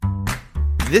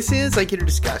This is Aikido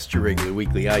Discussed, your regular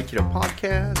weekly Aikido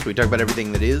podcast. We talk about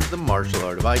everything that is the martial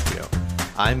art of Aikido.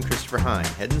 I'm Christopher Hine,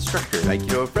 head instructor at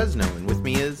Aikido of Fresno, and with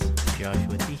me is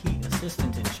Joshua Teehee,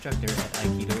 assistant instructor at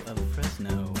Aikido of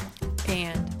Fresno.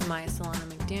 And Maya Solana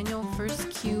McDaniel, first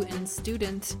Q and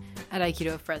student at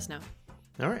Aikido of Fresno.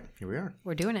 All right, here we are.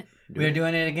 We're doing it. We're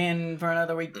doing it again for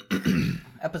another week.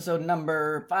 Episode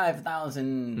number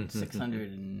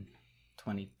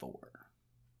 5,624.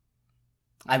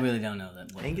 I really don't know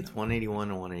that. I think it's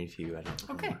 181 or 182. I don't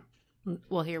know. Okay.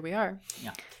 Well, here we are.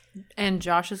 Yeah. And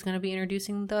Josh is going to be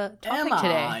introducing the topic Am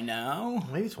today. I know.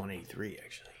 Maybe it's 183,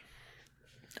 actually.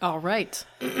 All right.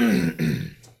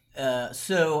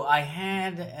 So I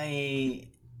had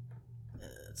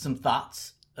some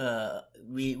thoughts.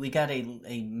 We got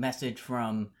a message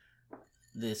from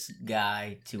this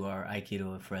guy to our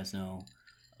Aikido of Fresno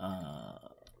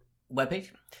webpage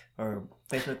or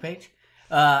Facebook page.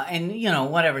 And, you know,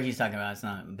 whatever he's talking about, it's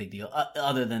not a big deal,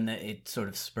 other than that it sort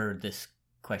of spurred this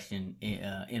question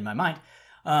in my mind,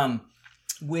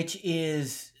 which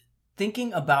is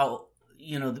thinking about,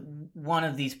 you know, one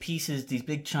of these pieces, these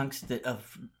big chunks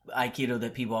of Aikido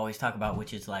that people always talk about,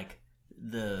 which is like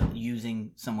the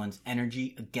using someone's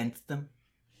energy against them.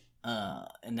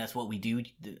 And that's what we do.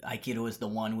 Aikido is the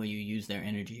one where you use their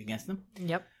energy against them.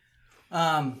 Yep.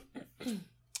 And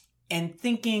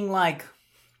thinking like,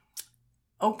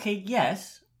 okay,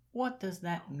 yes, what does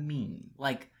that mean?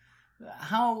 Like,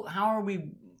 how are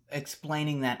we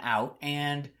explaining that out?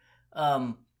 And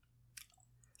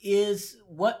is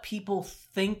what people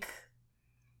think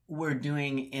we're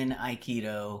doing in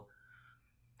Aikido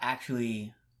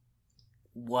actually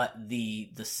what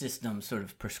the system sort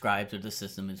of prescribes, or the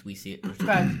system as we see it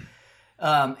prescribed?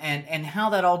 And how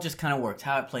that all just kind of works,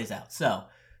 how it plays out. So,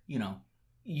 you know,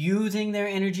 using their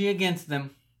energy against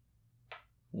them,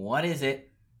 what is it?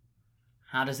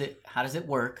 How does it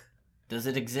work? Does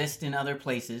it exist in other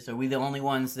places? Are we the only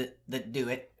ones that do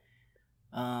it?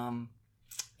 You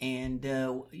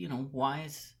know, why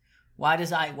did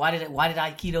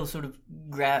Aikido sort of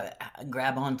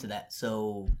grab onto that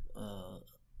so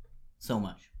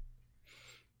much?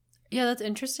 Yeah, that's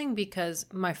interesting because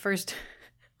my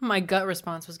gut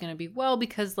response was going to be, well,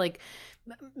 because like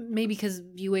maybe because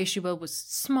Yue Shubo was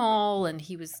small and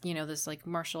he was, you know, this like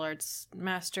martial arts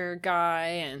master guy,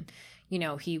 and you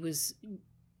know, he was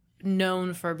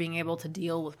known for being able to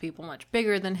deal with people much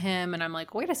bigger than him. And I'm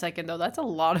like, wait a second, though. That's a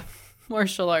lot of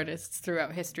martial artists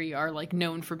throughout history are like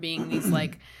known for being these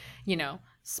like, you know,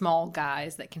 small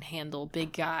guys that can handle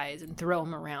big guys and throw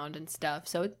them around and stuff.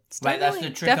 So it's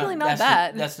definitely not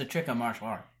that. That's the trick of martial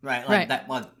art, right? Like right. that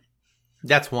one.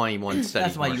 That's why you want to study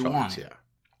That's why you want arts, it. yeah.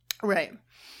 Right.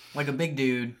 Like a big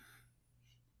dude,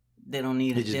 they don't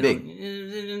need. They're just they big.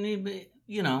 don't need.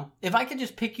 You know, if I could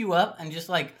just pick you up and just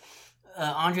like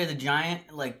Andre the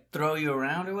Giant, like throw you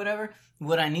around or whatever,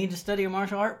 would I need to study a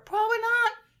martial art? Probably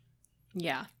not.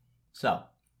 Yeah. So,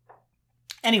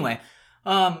 anyway,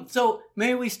 so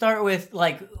maybe we start with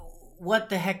like, what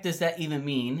the heck does that even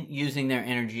mean? Using their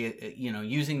energy, you know,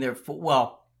 using their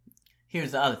well.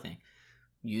 Here's the other thing: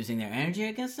 using their energy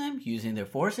against them, using their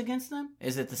force against them.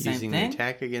 Is it the same Using thing? the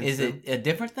attack against Is them? it a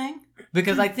different thing?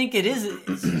 Because I think it is.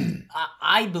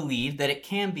 I believe that it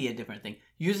can be a different thing.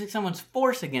 Using someone's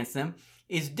force against them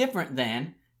is different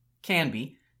than, can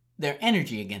be, their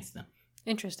energy against them.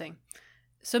 Interesting.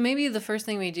 So maybe the first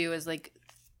thing we do is like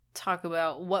talk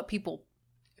about what people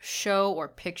show or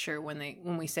picture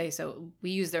when we say, so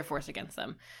we use their force against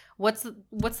them. What's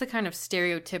the kind of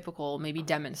stereotypical maybe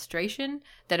demonstration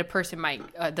that a person might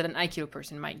that an Aikido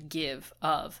person might give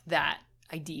of that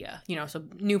idea? You know, so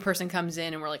new person comes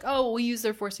in and we're like, oh, we use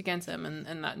their force against them,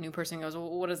 and that new person goes,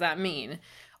 well, what does that mean?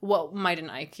 What might an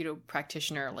Aikido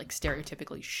practitioner like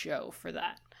stereotypically show for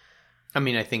that? I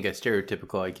mean, I think a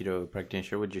stereotypical Aikido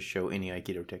practitioner would just show any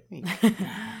Aikido technique.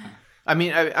 I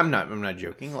mean, I'm not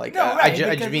joking. Like, No, right,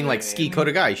 I just mean like ski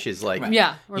kodagaishi is like, Right.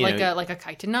 Yeah, or you like know, a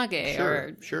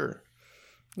Kaitenage, sure.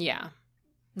 yeah.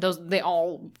 They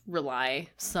all rely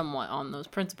somewhat on those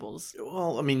principles.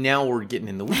 Well, I mean, now we're getting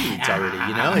in the weeds already.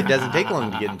 You know, it doesn't take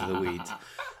long to get into the weeds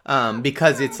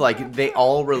because it's like they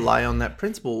all rely on that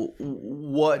principle.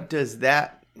 What does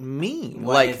that mean?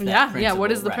 What like, is that yeah, principle?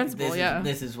 what is the Right. principle?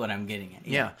 This is what I'm getting at.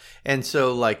 yeah. And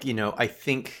so, like, you know, I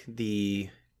think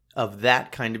of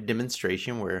that kind of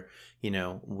demonstration where, you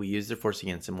know, we use their force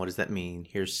against them. What does that mean?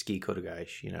 Here's ski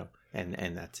kodagaishi, you know, and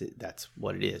that's it. That's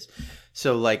what it is.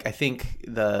 So, like, I think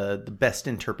the best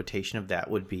interpretation of that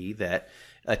would be that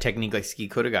a technique like ski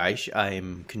kodagaishi,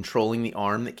 I'm controlling the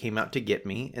arm that came out to get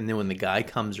me, and then when the guy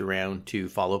comes around to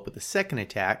follow up with the second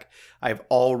attack, I've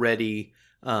already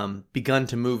begun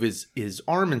to move his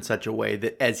arm in such a way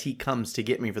that as he comes to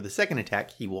get me for the second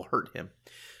attack, he will hurt him.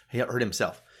 He'll hurt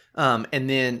himself. And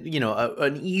then,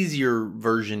 an easier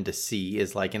version to see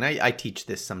is like, and I teach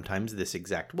this sometimes this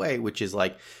exact way, which is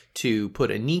like to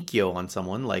put a Nikyo on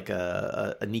someone, like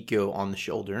a Nikyo on the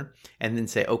shoulder, and then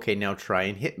say, okay, now try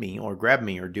and hit me or grab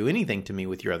me or do anything to me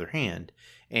with your other hand.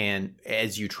 And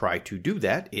as you try to do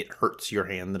that, it hurts your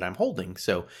hand that I'm holding.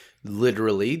 So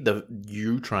literally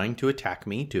you trying to attack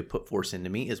me to put force into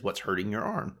me is what's hurting your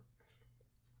arm.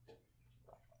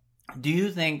 Do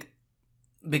you think,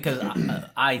 because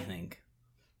I think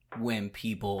when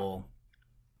people,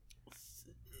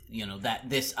 that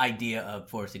this idea of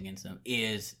force against them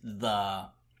is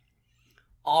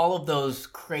all of those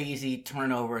crazy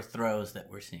turnover throws that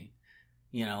we're seeing,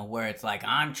 where it's like,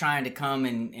 I'm trying to come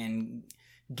and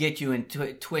get you and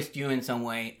twist you in some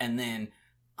way, and then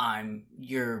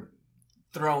you're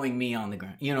throwing me on the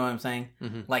ground. You know what I'm saying?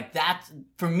 Mm-hmm. Like that's,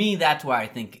 for me, that's where I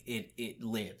think it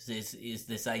lives, is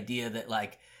this idea that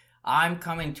like, I'm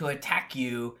coming to attack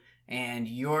you and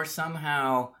you're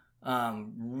somehow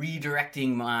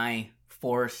redirecting my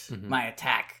force, mm-hmm. my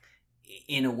attack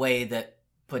in a way that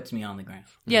puts me on the ground.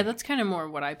 Yeah, that's kind of more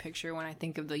what I picture when I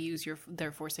think of the use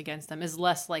their force against them, is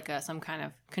less like some kind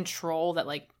of control that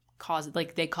like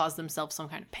they cause themselves some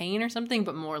kind of pain or something,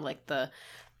 but more like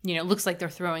it looks like they're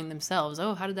throwing themselves.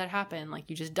 Oh, how did that happen?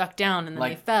 Like you just ducked down and then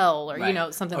they fell, or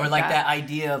right. Something like that. Or like that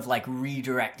idea of like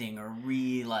redirecting or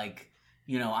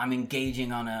I'm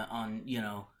engaging on.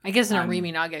 I guess an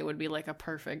Arimi Nage would be like a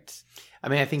perfect. I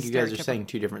mean, I think you guys are saying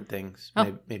two different things.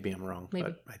 Oh. Maybe I'm wrong,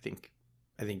 but I think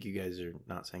you guys are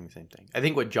not saying the same thing. I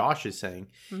think what Josh is saying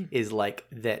is like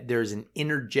that there's an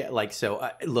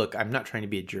look, I'm not trying to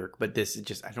be a jerk, but this is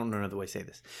just, I don't know another way to say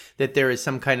this, that there is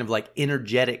some kind of like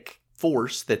energetic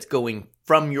force that's going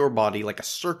from your body like a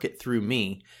circuit through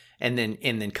me and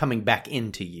then coming back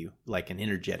into you like an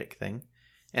energetic thing.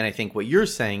 And I think what you're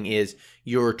saying is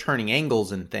you're turning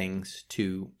angles and things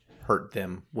to hurt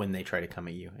them when they try to come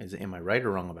at you. Am I right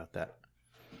or wrong about that?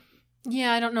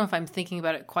 Yeah, I don't know if I'm thinking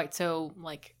about it quite so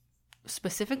like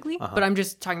specifically, but I'm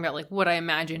just talking about like what I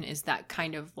imagine is that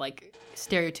kind of like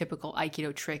stereotypical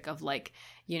Aikido trick of like,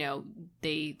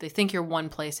 they think you're one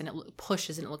place and it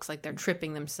pushes and it looks like they're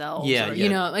tripping themselves. Yeah,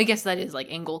 or, I guess that is like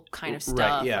angle kind of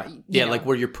stuff. Right, yeah. Like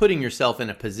where you're putting yourself in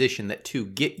a position that to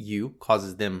get you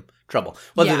causes them trouble.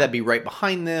 Whether that be right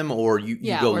behind them or you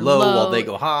go low while they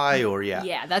go high or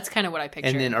Yeah, that's kind of what I picture.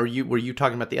 And then were you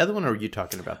talking about the other one or were you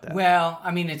talking about that? Well,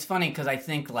 I mean, it's funny because I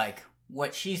think like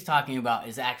what she's talking about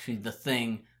is actually the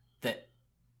thing that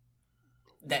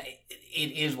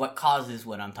it is what causes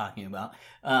what I'm talking about.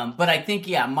 But I think,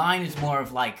 mine is more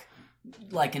of like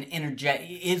an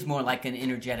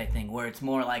energetic thing where it's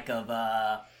more like of,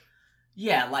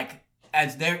 like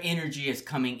as their energy is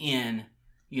coming in,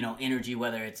 energy,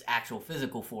 whether it's actual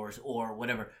physical force or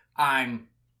whatever, I'm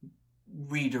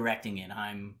redirecting it.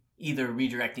 I'm either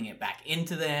redirecting it back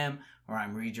into them or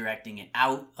I'm redirecting it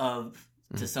out of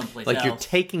to someplace else. Like you're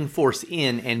taking force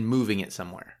in and moving it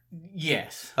somewhere.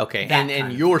 Yes. Okay.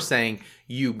 And you're saying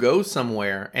you go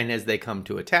somewhere and as they come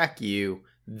to attack you,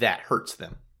 that hurts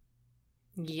them.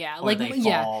 Yeah. Or they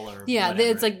fall or whatever.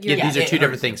 It's like these are two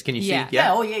different things. Can you see?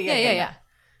 Yeah. Oh, yeah.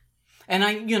 And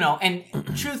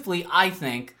and truthfully, I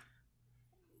think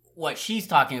what she's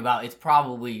talking about is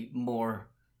probably more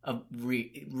of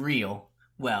real.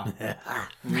 Well,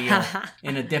 real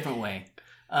in a different way.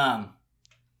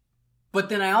 But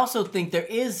then I also think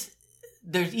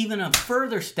there's even a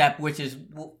further step, which is,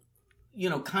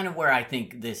 kind of where I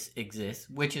think this exists,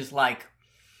 which is like,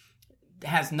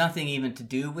 has nothing even to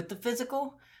do with the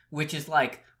physical, which is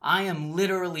like, I am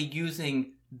literally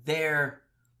using the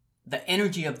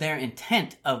energy of their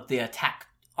intent of the attack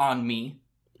on me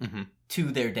to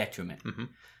their detriment. Mm-hmm.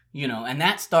 And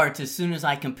that starts as soon as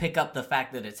I can pick up the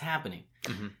fact that it's happening.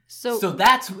 Mm-hmm. So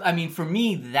that's, I mean, for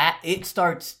me,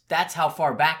 that's how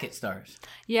far back it starts.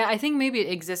 Yeah, I think maybe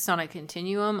it exists on a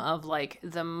continuum of like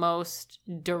the most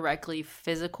directly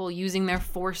physical, using their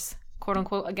force, quote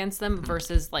unquote, against them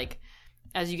versus like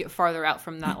as you get farther out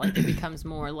from that, like it becomes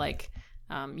more like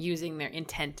using their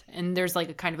intent. And there's like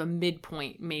a kind of a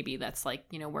midpoint maybe that's like,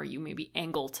 where you maybe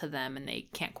angle to them and they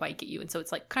can't quite get you. And so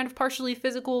it's like kind of partially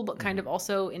physical, but kind of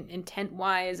also intent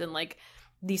wise. And like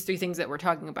these three things that we're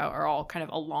talking about are all kind of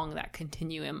along that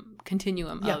continuum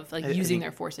of like using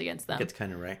their force against them. That's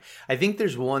kind of right. I think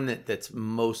there's one that's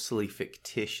mostly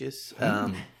fictitious.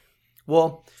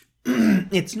 Well,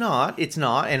 it's not.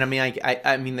 And I mean,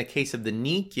 I mean, the case of the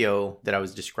Nikyo that I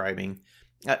was describing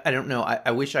I don't know.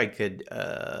 I wish I could.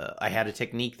 I had a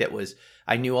technique that was.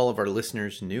 I knew all of our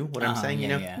listeners knew what I'm saying.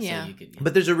 Yeah. Yeah. So you could,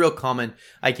 But there's a real common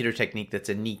Aikido technique that's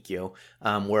a Nikkyo,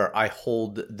 where I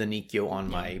hold the Nikkyo on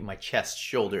my chest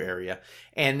shoulder area,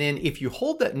 and then if you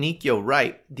hold that Nikkyo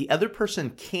right, the other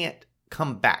person can't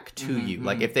come back to you.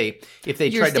 Like if they You're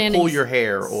tried to standing pull your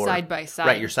hair or side by side.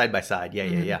 right, you're side by side.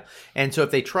 Yeah. And so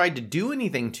if they tried to do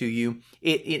anything to you,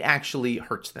 it actually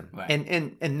hurts them. Right.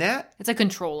 And that It's a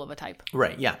control of a type.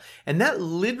 right, yeah. And that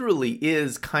literally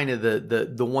is kind of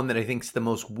the one that I think is the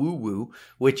most woo-woo,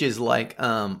 which is like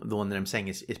the one that I'm saying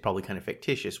is probably kind of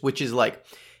fictitious, which is like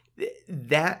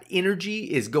that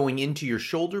energy is going into your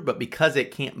shoulder, but because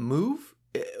it can't move,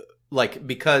 like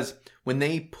because when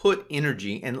they put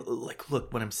energy and like,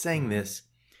 look, when I'm saying this,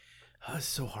 it's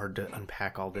so hard to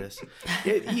unpack all this.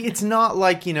 It's not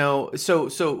like,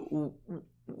 so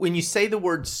when you say the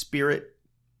word spirit,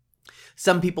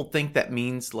 some people think that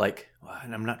means like,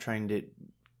 and I'm not trying to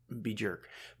be jerk,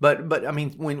 but I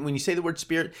mean, when you say the word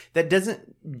spirit, that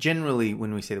doesn't generally,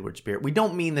 when we say the word spirit, we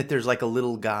don't mean that there's like a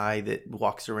little guy that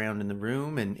walks around in the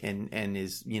room and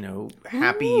is,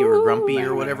 happy or grumpy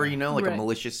or whatever, like a Right.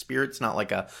 malicious spirit. It's not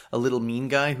like a little mean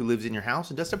guy who lives in your house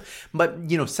and does stuff, but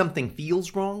something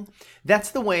feels wrong.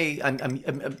 That's the way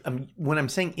I'm when I'm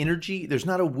saying energy, there's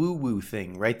not a woo woo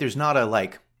thing, right? There's not a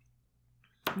like,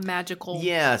 Magical.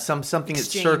 yeah, something that's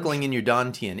exchange. circling in your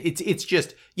dantian. It's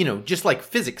just just like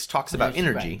physics talks about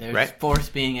energy, There's right? force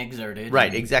being exerted. Right,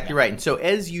 and- exactly right. And so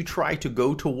as you try to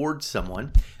go towards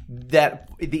someone, that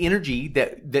the energy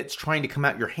that's trying to come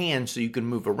out your hand so you can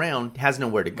move around has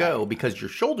nowhere to go because your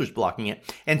shoulder's blocking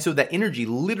it. And so that energy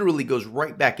literally goes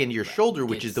right back into your shoulder,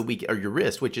 which is the weak, or your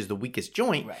wrist, which is the weakest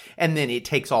joint. Right. And then it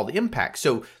takes all the impact.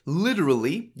 So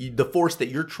literally the force that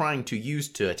you're trying to use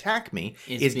to attack me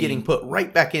is getting being- put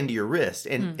right back into your wrist.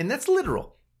 And that's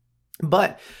literal.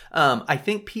 But I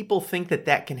think people think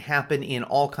that can happen in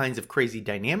all kinds of crazy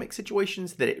dynamic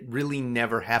situations that it really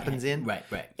never happens in. Right.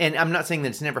 And I'm not saying that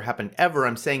it's never happened ever.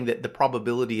 I'm saying that the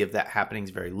probability of that happening is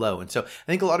very low. And so I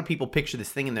think a lot of people picture this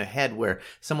thing in their head where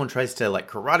someone tries to like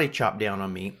karate chop down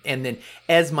on me. And then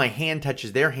as my hand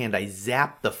touches their hand, I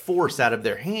zap the force out of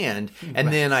their hand.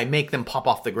 And then I make them pop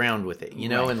off the ground with it,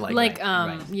 and like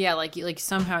Yeah, like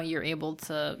somehow you're able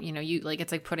to, you like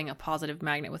it's like putting a positive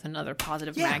magnet with another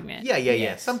positive magnet. Yeah,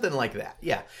 Yes. something like that.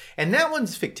 Yeah, and that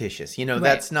one's fictitious.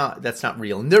 That's not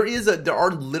real. And there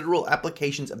are literal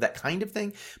applications of that kind of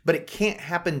thing, but it can't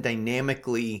happen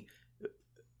dynamically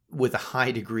with a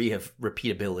high degree of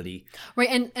repeatability.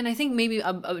 Right, and I think maybe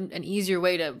an easier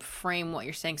way to frame what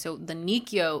you're saying. So the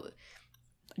Nikkyo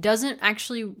doesn't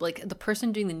actually, like, the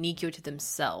person doing the Nikkyo to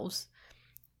themselves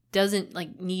doesn't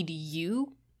like need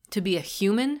you to be a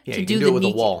human Yeah, to you do can do the it with a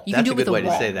Nikkyo. wall. You That's can do a it with good a way to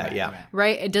wall. say that. Yeah.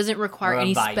 Right? It doesn't require Or a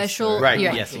any vice special or- Right.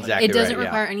 yeah. Yes. Exactly. It doesn't right,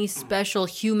 require any special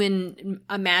human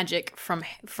magic from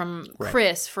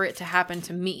Chris for it to happen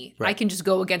to me. I can just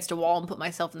go against a wall and put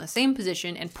myself in the same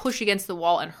position and push against the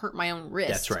wall and hurt my own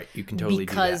wrist. That's right. You can totally do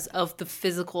that. because of the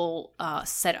physical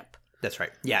setup. That's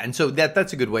right. Yeah, and so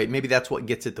that's a good way. Maybe that's what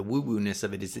gets at the woo-woo-ness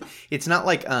of it. Is it's not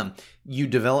like you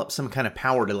develop some kind of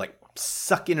power to like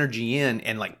suck energy in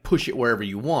and like push it wherever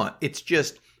you want. It's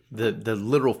just the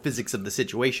literal physics of the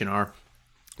situation are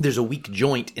there's a weak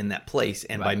joint in that place,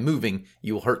 and by moving,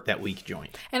 you will hurt that weak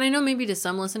joint. And I know maybe to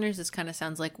some listeners this kind of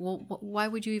sounds like, well, why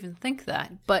would you even think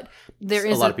that? But there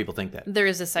is a lot of people think that. There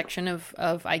is a section of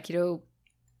Aikido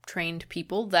trained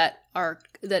people that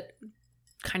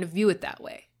kind of view it that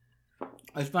way.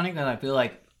 It's funny because I feel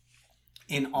like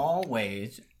in all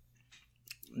ways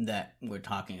that we're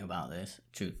talking about this,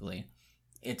 truthfully,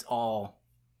 it's all,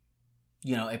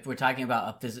 if we're talking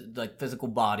about a physical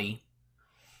body,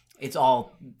 it's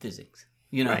all physics,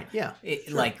 Right, yeah.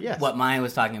 Yes. What Maya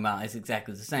was talking about is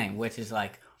exactly the same, which is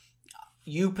like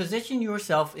you position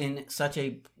yourself in such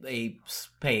a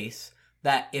space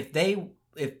that if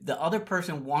the other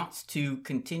person wants to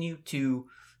continue to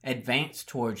advance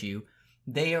towards you,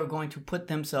 they are going to put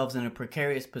themselves in a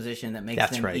precarious position that makes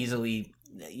them easily,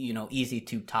 easy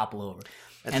to topple over.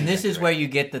 And this is where you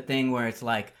get the thing where it's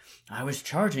like, I was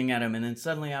charging at him and then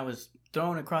suddenly I was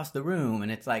thrown across the room.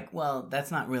 And it's like, well,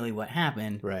 that's not really what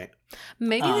happened. Right.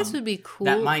 Maybe this would be cool.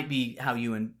 That might be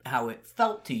how it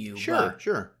felt to you.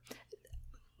 Sure.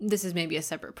 This is maybe a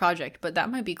separate project, but that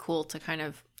might be cool to kind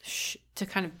of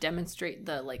demonstrate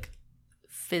the like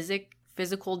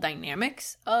physical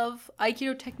dynamics of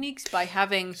Aikido techniques by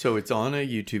having... So it's on a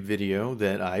YouTube video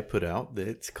that I put out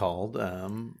that's called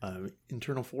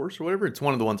Internal Force or whatever. It's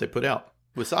one of the ones I put out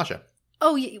with Sasha.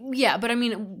 Oh, yeah, but I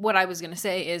mean, what I was going to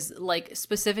say is, like,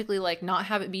 specifically, like, not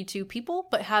have it be two people,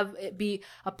 but have it be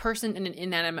a person and an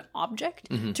inanimate object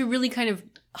to really kind of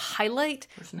highlight.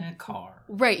 Person in a car.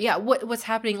 Right, yeah, what's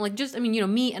happening. Like, just, I mean, you know,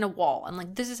 me and a wall. And,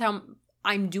 like, this is how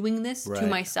I'm doing this to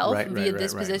myself via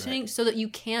this positioning so that you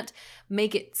can't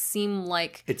make it seem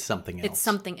like it's something else. It's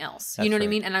something else. That's you know what I right.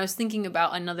 mean? And I was thinking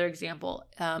about another example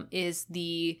is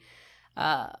the,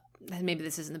 maybe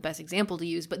this isn't the best example to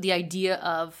use, but the idea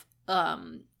of,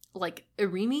 like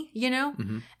Irimi, you know,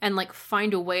 and like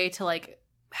find a way to like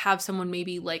have someone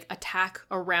maybe like attack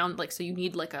around, like, so you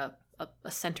need like a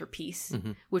centerpiece,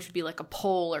 which would be like a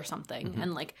pole or something,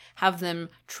 and like have them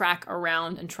track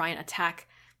around and try and attack.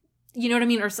 You know what I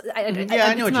mean? Or I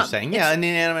know what you're saying. Yeah, an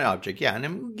inanimate object. Yeah, and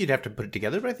then you'd have to put it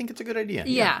together, but I think it's a good idea.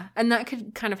 Yeah, and that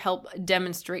could kind of help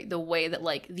demonstrate the way that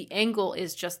like the angle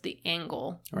is just the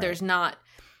angle. Right. There's not.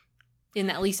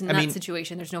 At least in that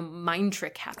situation, there's no mind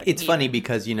trick happening. It's funny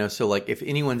because, you know, so like if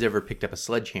anyone's ever picked up a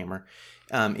sledgehammer,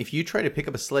 if you try to pick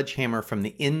up a sledgehammer from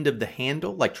the end of the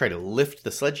handle, like try to lift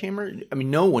the sledgehammer, I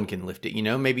mean, no one can lift it, you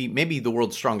know, maybe the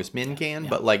world's strongest men can,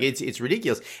 but like it's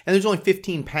ridiculous. And there's only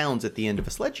 15 pounds at the end of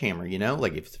a sledgehammer, you know,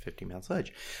 like if it's a 15-pound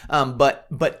sledge.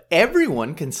 But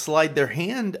everyone can slide their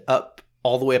hand up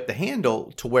all the way up the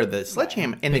handle to where the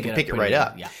sledgehammer, and they can pick it right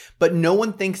up. Yeah. But no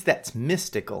one thinks that's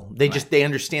mystical. They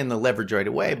understand the leverage right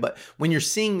away. But when you're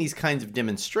seeing these kinds of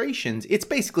demonstrations, it's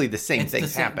basically the same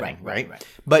things happening, right?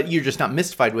 But you're just not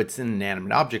mystified with an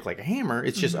inanimate object like a hammer.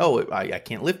 It's just, I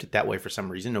can't lift it that way for some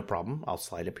reason. No problem. I'll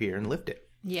slide up here and lift it.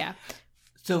 Yeah.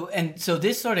 So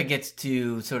this sort of gets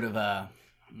to sort of a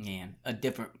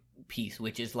different piece,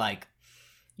 which is like,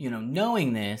 you know,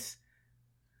 knowing this,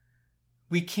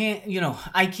 we can't, you know,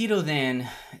 Aikido then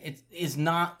is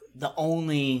not the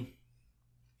only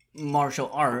martial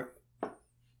art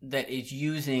that is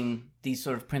using these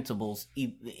sort of principles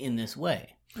in this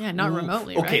way. Yeah, not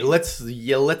remotely. Okay, right?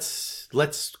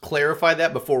 let's clarify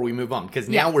that before we move on, because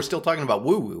now we're still talking about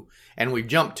woo woo, and we've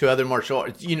jumped to other martial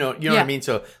arts. You know what I mean.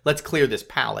 So let's clear this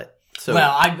palette. So,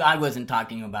 well, I wasn't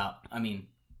talking about. I mean,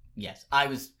 yes, I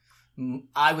was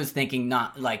thinking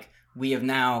not like we have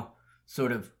now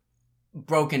sort of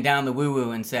broken down the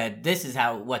woo-woo and said this is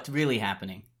what's really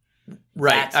happening.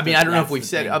 Right. I don't know if we've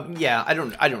said. I don't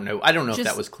know. I don't know if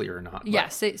that was clear or not. Yeah.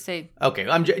 Say. Okay.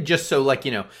 I'm just so like,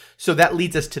 you know. So that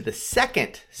leads us to the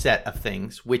second set of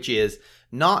things, which is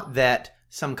not that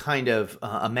some kind of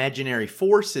imaginary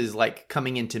force is like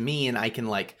coming into me and I can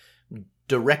like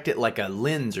direct it like a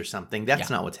lens or something. That's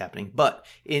not what's happening. But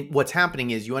what's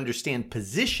happening is you understand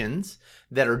positions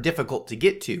that are difficult to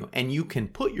get to, and you can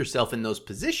put yourself in those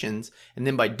positions, and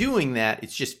then by doing that,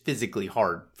 it's just physically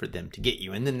hard for them to get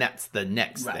you. And then that's the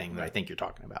next thing that I think you're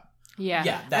talking about. Yeah.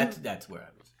 Yeah, that's where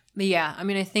I was. Yeah, I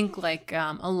mean, I think like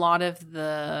a lot of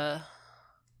the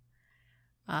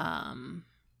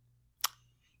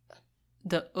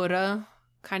Ura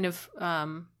kind of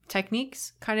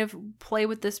techniques kind of play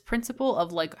with this principle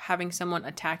of like having someone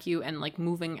attack you and like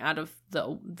moving out of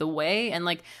the way, and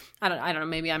like I don't know,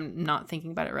 maybe I'm not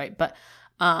thinking about it right, but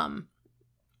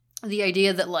the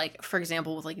idea that like, for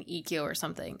example, with like an ikkyo or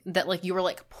something, that like you were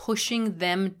like pushing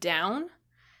them down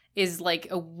is like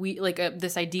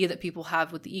this idea that people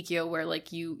have with the ikkyo where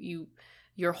like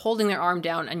you're holding their arm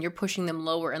down and you're pushing them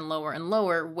lower and lower and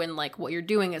lower, when like what you're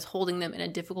doing is holding them in a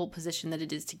difficult position that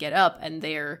it is to get up, and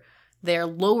they're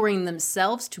lowering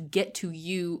themselves to get to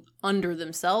you under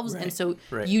themselves. Right. And so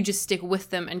you just stick with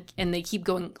them and they keep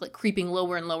going, like creeping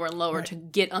lower and lower and lower to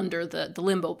get under the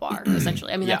limbo bar,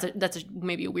 essentially. I mean, that's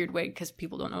maybe a weird way because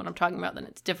people don't know what I'm talking about, then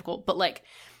it's difficult. But like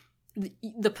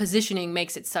the positioning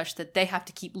makes it such that they have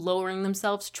to keep lowering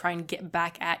themselves to try and get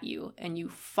back at you, and you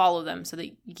follow them so that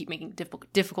you keep making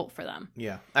it difficult for them.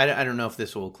 Yeah. I don't know if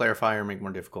this will clarify or make it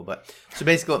more difficult, but so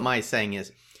basically what Mai's saying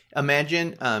is,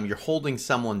 imagine you're holding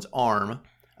someone's arm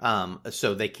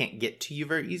so they can't get to you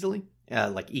very easily,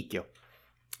 like ikkyo.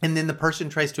 And then the person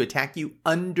tries to attack you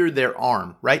under their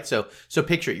arm, right? So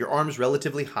picture it, your arm's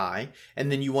relatively high, and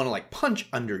then you want to like punch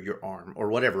under your arm or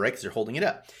whatever, right? Because they're holding it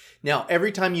up. Now,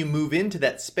 every time you move into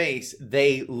that space,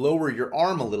 they lower your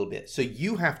arm a little bit. So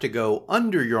you have to go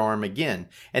under your arm again.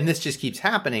 And this just keeps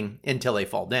happening until they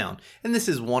fall down. And this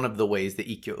is one of the ways that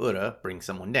ikkyo ura brings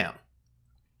someone down.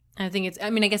 I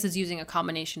guess it's using a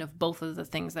combination of both of the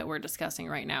things that we're discussing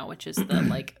right now, which is the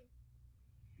like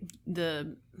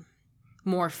the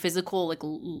more physical like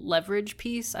leverage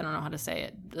piece. I don't know how to say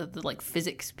it. The like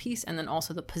physics piece, and then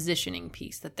also the positioning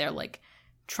piece, that they're like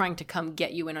trying to come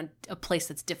get you in a place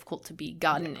that's difficult to be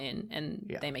gotten in,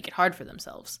 and they make it hard for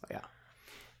themselves. Yeah.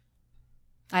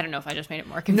 I don't know if I just made it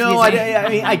more confusing. No,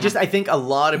 I think a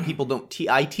lot of people don't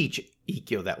I teach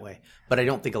Ikkyo that way. But I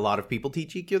don't think a lot of people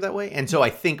teach Ikkyo that way. And so I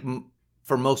think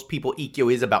for most people,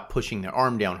 Ikkyo is about pushing their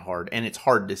arm down hard, and it's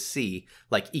hard to see.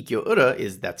 Like Ikkyo Ura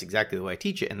that's exactly the way I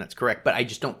teach it, and that's correct. But I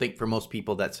just don't think for most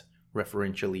people that's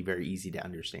referentially very easy to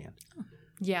understand.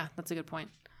 Yeah, that's a good point.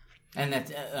 And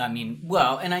that's,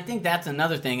 and I think that's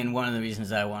another thing, and one of the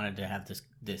reasons I wanted to have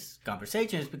this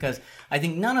conversation is because I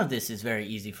think none of this is very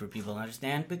easy for people to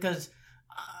understand, because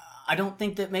I don't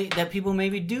think that people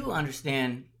maybe do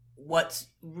understand what's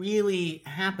really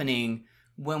happening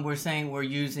when we're saying we're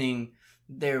using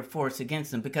their force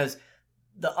against them. Because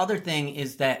the other thing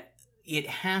is that it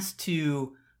has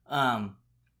to,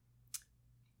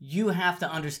 you have to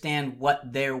understand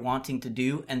what they're wanting to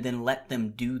do and then let them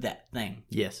do that thing.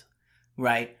 Yes.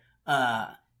 Right?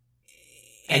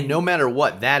 And no matter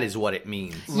what, that is what it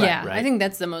means. Yeah, right? I think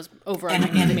that's the most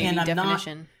overarching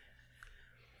definition.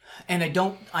 And I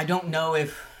don't know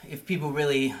if people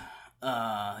really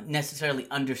necessarily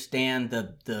understand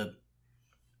the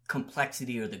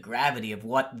complexity or the gravity of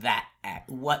what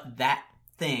that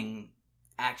thing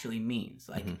actually means,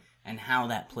 like, and how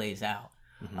that plays out.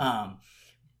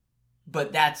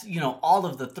 But that's, all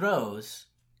of the throws,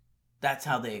 that's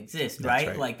how they exist,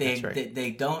 right? Like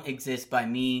they don't exist by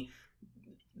me,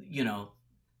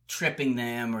 tripping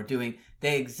them or doing.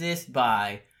 They exist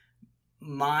by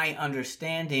my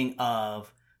understanding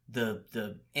of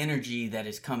the energy that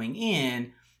is coming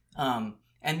in,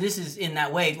 and this is in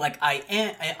that way. Like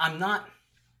I'm not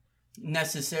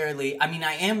necessarily. I mean,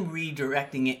 I am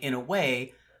redirecting it in a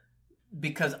way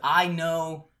because I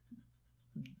know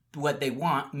what they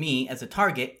want me as a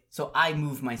target, so I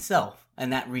move myself,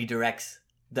 and that redirects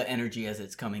the energy as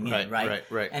it's coming in, right?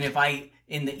 And if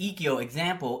in the Ikkyo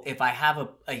example, if I have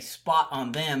a spot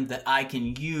on them that I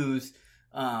can use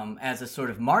as a sort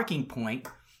of marking point,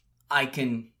 I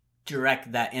can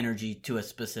direct that energy to a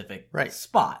specific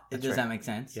spot. Does that make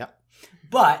sense? Yep.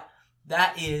 But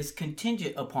that is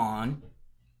contingent upon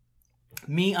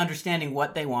me understanding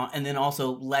what they want and then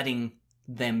also letting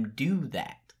them do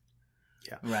that.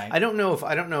 Yeah. Right. I don't know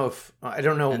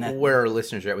where our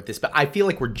listeners are at with this, but I feel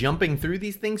like we're jumping through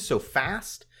these things so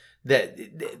fast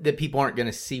that people aren't going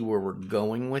to see where we're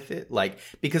going with it. Like,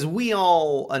 because we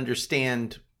all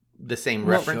understand the same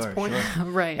reference point. Sure.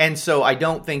 Right. And so I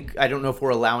don't know if we're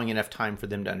allowing enough time for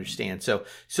them to understand. So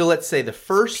let's say the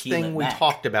first thing we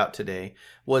talked about today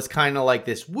was kind of like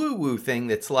this woo-woo thing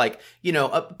that's like,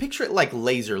 picture it like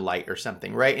laser light or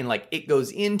something, right? And like it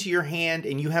goes into your hand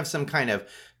and you have some kind of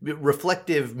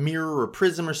reflective mirror or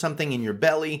prism or something in your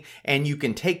belly, and you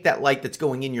can take that light that's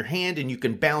going in your hand and you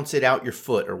can bounce it out your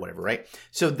foot or whatever, right?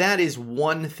 So that is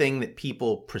one thing that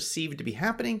people perceive to be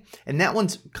happening, and that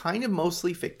one's kind of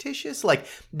mostly fictitious. Like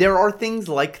there are things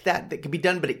like that can be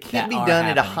done, but it can't be done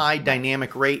at a high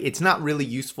dynamic rate. It's not really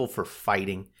useful for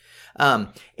fighting.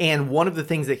 And one of the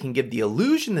things that can give the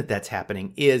illusion that that's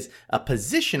happening is a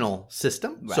positional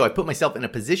system. Right. So I put myself in a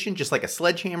position just like a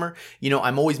sledgehammer.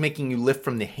 I'm always making you lift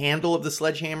from the handle of the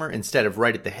sledgehammer instead of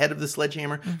right at the head of the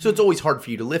sledgehammer. Mm-hmm. So it's always hard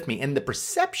for you to lift me. And the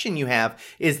perception you have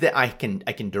is that I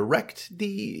can direct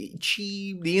the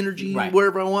chi, the energy,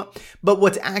 wherever I want. But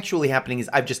what's actually happening is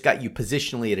I've just got you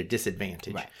positionally at a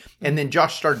disadvantage. Right. And then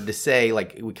Josh started to say,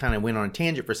 like, we kind of went on a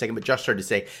tangent for a second, but Josh started to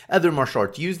say other martial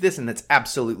arts use this, and that's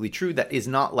absolutely true. That is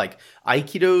not like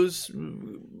Aikido's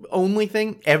only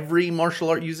thing. Every martial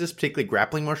art uses this, particularly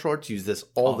grappling martial arts, use this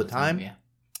all the time. Yeah.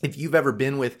 If you've ever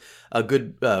been with a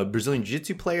good Brazilian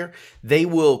Jiu-Jitsu player, they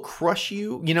will crush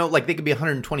you. Like they could be a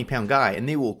 120-pound guy, and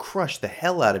they will crush the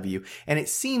hell out of you. And it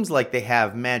seems like they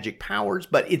have magic powers,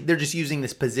 but they're just using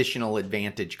this positional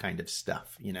advantage kind of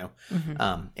stuff,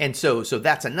 Mm-hmm. And so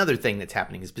that's another thing that's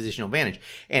happening is positional advantage.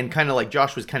 And kind of like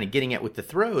Josh was kind of getting at with the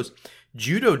throws,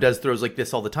 Judo does throws like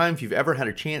this all the time. If you've ever had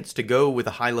a chance to go with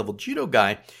a high-level judo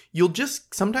guy, you'll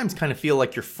just sometimes kind of feel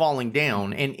like you're falling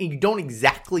down, and you don't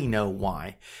exactly know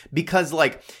why. Because,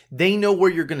 like, they know where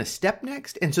you're going to step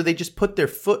next, and so they just put their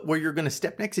foot where you're going to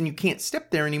step next, and you can't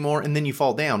step there anymore, and then you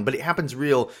fall down. But it happens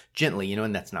real gently,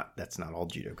 and that's not all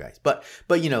judo guys. But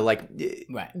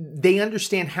they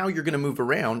understand how you're going to move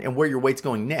around and where your weight's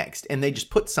going next, and they just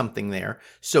put something there.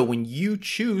 So when you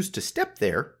choose to step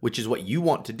there, which is what you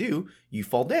want to do, you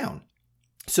fall down.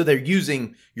 So they're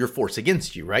using your force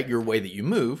against you, right? Your way that you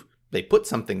move. They put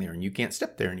something there and you can't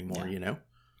step there anymore,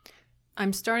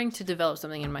 I'm starting to develop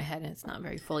something in my head, and it's not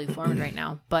very fully formed right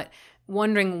now, but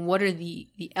wondering what are the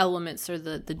elements or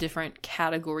the different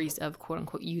categories of quote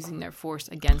unquote using their force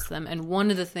against them. And one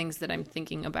of the things that I'm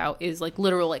thinking about is like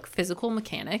literal like physical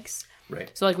mechanics. Right.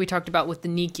 So like we talked about with the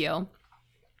Nikkyo,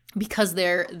 because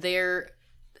they're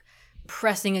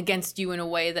pressing against you in a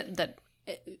way that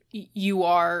you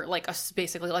are like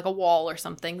basically like a wall or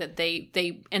something, that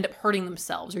they end up hurting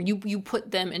themselves, or you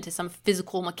put them into some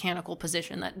physical mechanical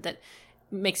position that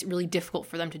makes it really difficult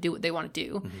for them to do what they want to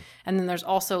do. And then there's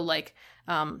also like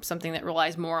something that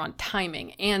relies more on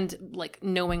timing and like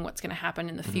knowing what's going to happen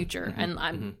in the future.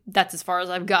 And that's as far as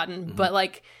I've gotten. But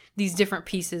like these different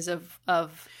pieces of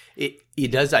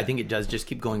It does. I think it does just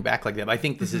keep going back like that. But I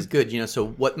think this is good. So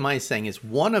what Maya's saying is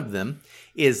one of them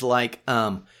is like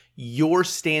you're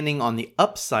standing on the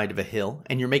upside of a hill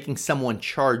and you're making someone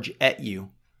charge at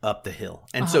you up the hill.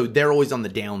 And so they're always on the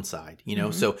downside,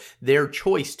 so their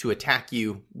choice to attack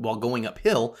you while going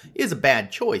uphill is a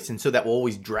bad choice. And so that will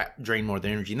always drain more of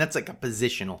their energy. And that's like a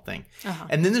positional thing.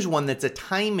 And then there's one that's a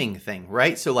timing thing,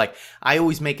 right? So like I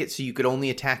always make it so you could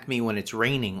only attack me when it's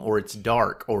raining or it's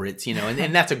dark or it's,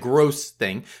 and that's a gross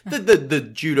thing. The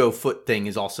judo foot thing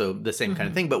is also the same kind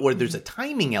of thing, but where there's a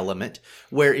timing element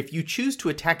where if you choose to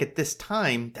attack at this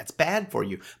time, that's bad for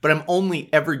you. But I'm only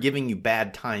ever giving you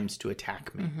bad times to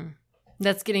attack me.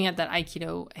 That's getting at that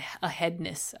Aikido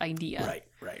aheadness idea.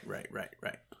 Right.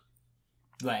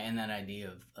 Right, and that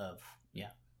idea of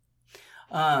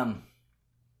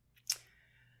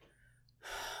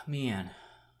man,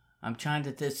 I'm trying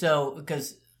to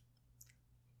because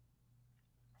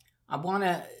I want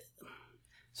to.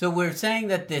 So we're saying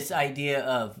that this idea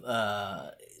of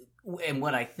and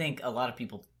what I think a lot of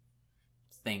people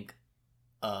think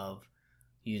of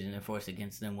using their force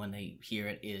against them when they hear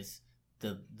it is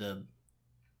the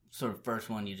sort of first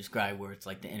one you described, where it's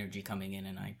like the energy coming in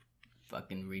and I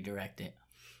fucking redirect it.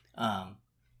 And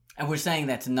we're saying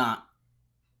that's not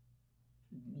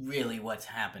really what's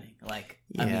happening. Like,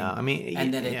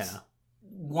 and that it's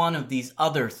one of these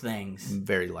other things.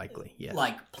 Very likely, yes.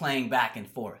 Like playing back and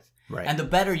forth. Right. And the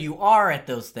better you are at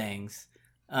those things,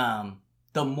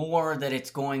 the more that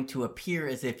it's going to appear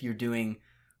as if you're doing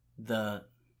the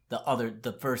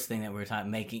first thing that we were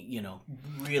talking, making,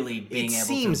 really being able to. It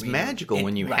seems magical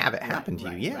when you have it happen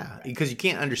to you, because you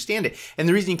can't understand it. And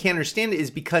the reason you can't understand it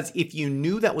is because if you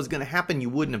knew that was going to happen, you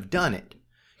wouldn't have done it.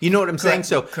 You know what I'm saying?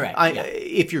 So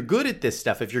if you're good at this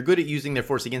stuff, if you're good at using their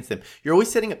force against them, you're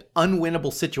always setting up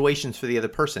unwinnable situations for the other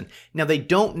person. Now, they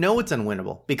don't know it's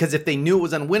unwinnable, because if they knew it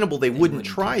was unwinnable, they wouldn't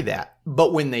try that.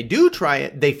 But when they do try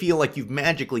it, they feel like you've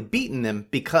magically beaten them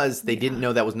because they didn't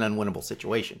know that was an unwinnable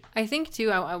situation. I think, too,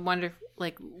 I wonder if,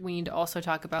 like, we need to also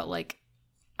talk about, like,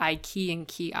 Aiki and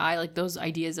Ki-ai, like those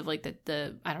ideas of like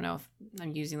the I don't know if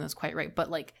I'm using those quite right,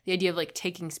 but like the idea of like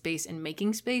taking space and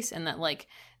making space, and that like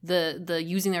the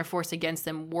using their force against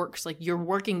them works, like you're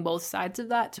working both sides of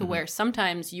that to where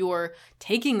sometimes you're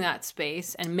taking that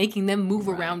space and making them move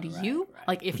around you.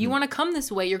 Like if you want to come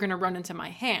this way, you're going to run into my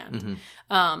hand.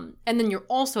 And then you're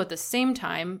also at the same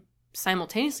time,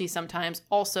 simultaneously sometimes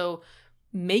also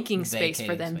making space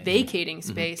for them, vacating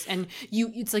space. And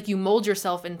it's like you mold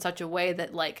yourself in such a way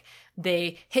that like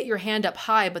they hit your hand up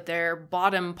high, but their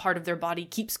bottom part of their body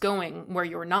keeps going where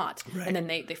you're not. And then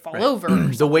they fall over.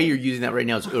 The way you're using that right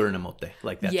now is urinamote.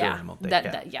 Like that's urinamote.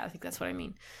 I think that's what I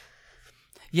mean.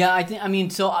 Yeah, I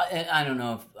don't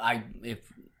know if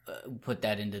put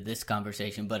that into this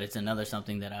conversation, but it's another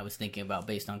something that I was thinking about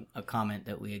based on a comment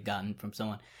that we had gotten from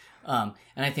someone. And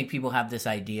I think people have this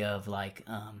idea of like,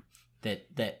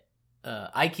 that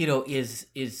Aikido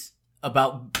is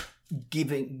about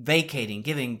vacating,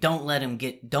 giving. Don't let them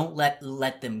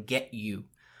get you.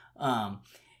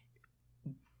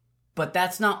 But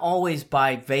that's not always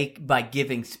by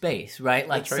giving space, right?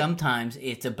 Like sometimes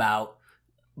it's about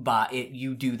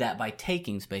you do that by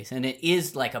taking space, and it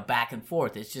is like a back and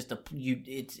forth. It's just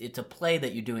it's a play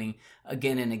that you're doing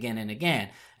again and again and again.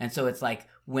 And so it's like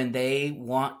when they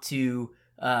want to.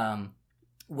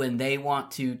 When they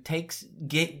want to take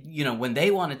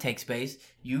space,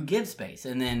 you give space.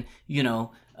 And then,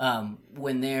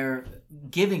 when they're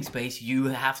giving space, you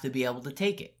have to be able to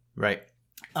take it. Right.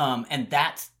 And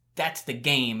that's the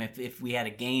game. If we had a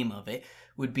game of it,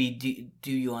 would be,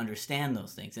 do you understand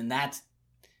those things? And that's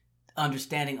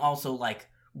understanding also like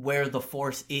where the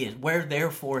force is, where their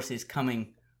force is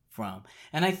coming from.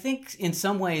 And I think in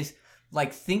some ways,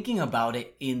 like thinking about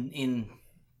it in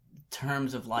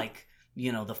terms of like,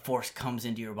 the force comes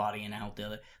into your body and out the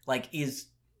other, like is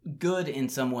good in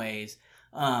some ways,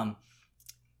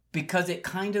 because it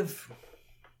can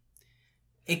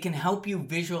help you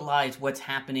visualize what's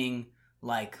happening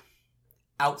like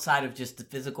outside of just the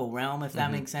physical realm, if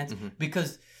that makes sense.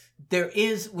 Because there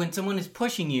is, when someone is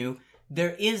pushing you,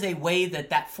 there is a way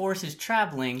that force is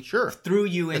traveling through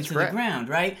you into the ground,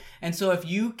 right? And so if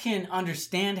you can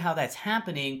understand how that's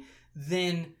happening,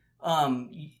 then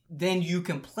you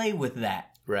can play with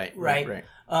that. Right.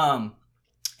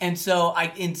 And so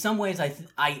in some ways,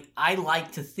 I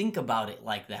like to think about it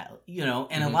like that, you know,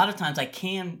 and a lot of times I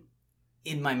can,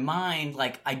 in my mind,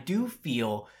 like I do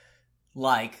feel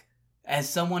like as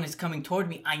someone is coming toward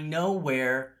me, I know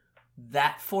where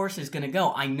that force is going to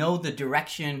go. I know the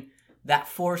direction that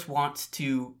force wants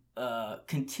to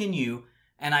continue,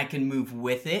 and I can move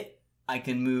with it. I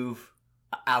can move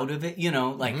out of it, you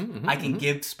know, like I can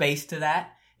give space to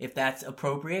that if that's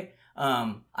appropriate.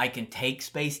 I can take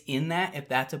space in that if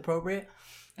that's appropriate.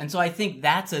 And so I think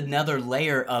that's another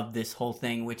layer of this whole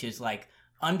thing, which is like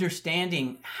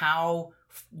understanding how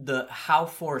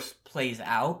force plays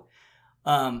out.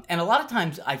 And a lot of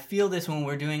times I feel this when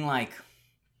we're doing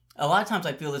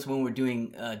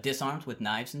disarms with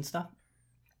knives and stuff.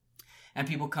 And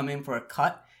people come in for a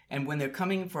cut. And when they're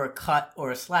coming for a cut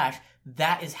or a slash,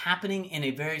 that is happening in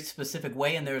a very specific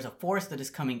way. And there's a force that is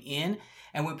coming in.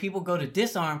 And when people go to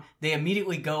disarm, they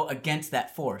immediately go against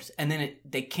that force. And then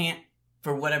they can't,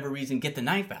 for whatever reason, get the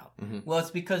knife out. Well,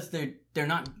 it's because they're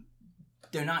not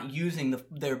using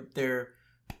they're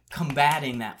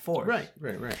combating that force.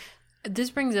 Right. This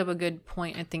brings up a good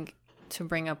point, I think, to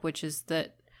bring up, which is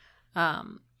that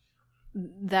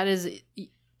that is,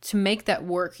 to make that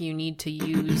work, you need to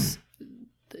use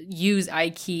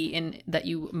Aiki in that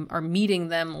you are meeting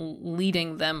them,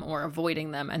 leading them, or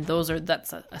avoiding them, and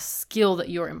that's a skill that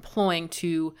you're employing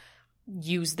to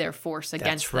use their force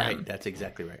against them. That's right. That's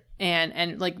exactly right.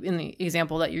 And like in the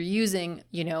example that you're using,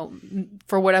 you know,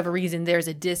 for whatever reason, there's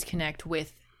a disconnect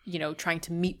with, you know, trying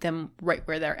to meet them right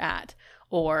where they're at,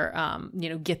 or you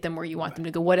know, get them where you want them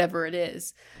to go, whatever it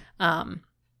is.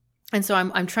 And so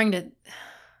I'm trying to,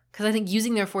 because I think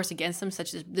using their force against them,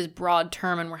 such as this broad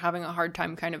term, and we're having a hard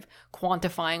time kind of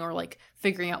quantifying or like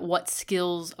figuring out what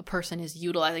skills a person is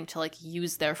utilizing to like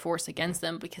use their force against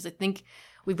them, because I think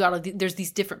there's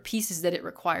these different pieces that it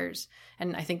requires.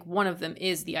 And I think one of them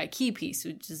is the Aiki piece,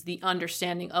 which is the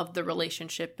understanding of the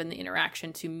relationship and the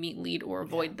interaction to meet, lead, or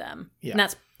avoid them. Yeah. And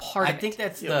that's part of it. I think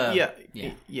that's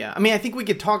Yeah. I mean, I think we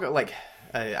could talk like,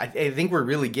 I think we're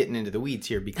really getting into the weeds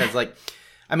here, because like,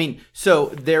 I mean, so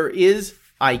there is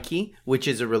Aiki, which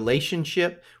is a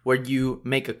relationship where you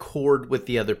make accord with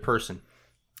the other person.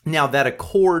 Now, that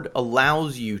accord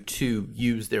allows you to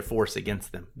use their force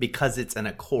against them because it's an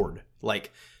accord.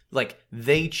 Like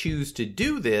they choose to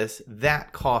do this,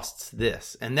 that costs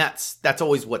this. And that's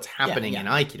always what's happening in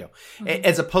Aikido.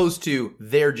 As opposed to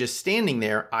they're just standing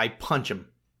there, I punch them.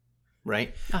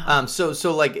 Right?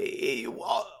 So like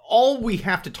all we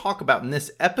have to talk about in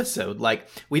this episode, like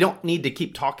we don't need to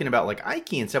keep talking about like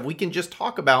Aiki and stuff. We can just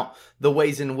talk about the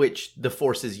ways in which the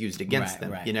force is used against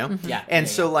them, you know? Yeah. And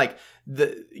so like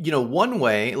one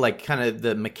way, like kind of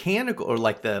the mechanical or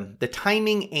like the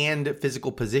timing and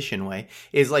physical position way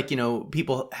is like, you know,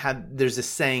 there's a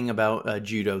saying about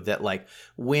judo that like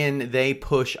when they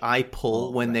push, I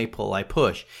pull, when they pull, I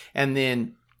push. And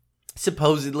then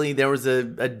supposedly there was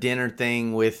a dinner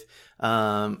thing with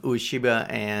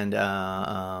Ueshiba and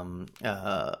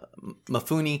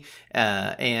Mifune,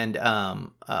 and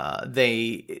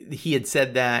he had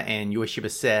said that, and Ueshiba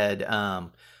said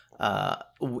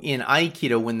in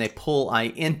Aikido, when they pull, I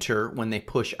enter. When they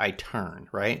push, I turn.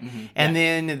 Right, and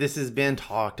then this has been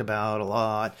talked about a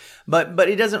lot, but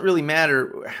it doesn't really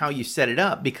matter how you set it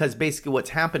up, because basically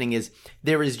what's happening is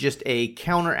there is just a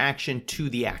counteraction to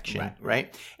the action,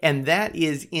 right? And that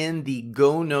is in the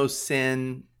Go no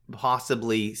Sen,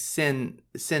 possibly Sen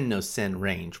no Sen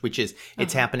range, which is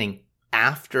it's happening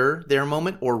after their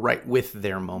moment or right with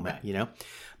their moment, you know?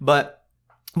 But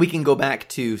we can go back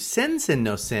to Sen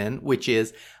no Sen, which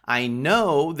is I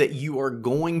know that you are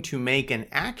going to make an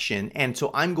action, and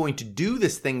so I'm going to do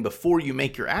this thing before you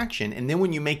make your action, and then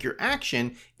when you make your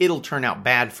action, it'll turn out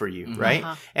bad for you, right?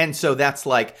 And so that's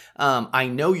like, I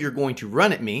know you're going to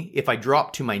run at me. If I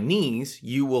drop to my knees,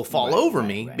 you will fall over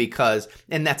me because,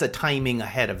 and that's a timing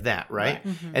ahead of that, right?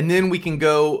 And then we can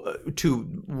go to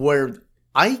where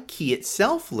Aiki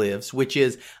itself lives, which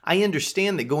is I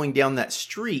understand that going down that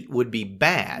street would be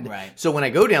bad. Right. So when I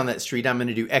go down that street, I'm going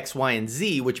to do X, Y, and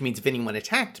Z, which means if anyone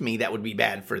attacked me, that would be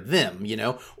bad for them, you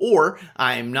know? Or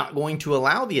I'm not going to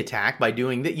allow the attack by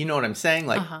doing that. You know what I'm saying?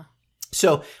 Like,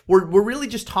 so we're really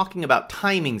just talking about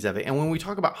timings of it. And when we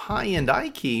talk about high-end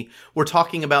Aiki, we're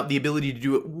talking about the ability to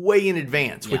do it way in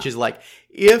advance, which is like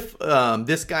if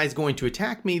this guy's going to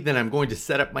attack me, then I'm going to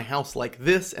set up my house like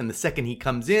this, and the second he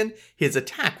comes in, his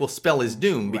attack will spell his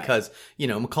doom because,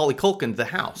 Macaulay Culkin's the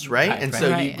house, right? And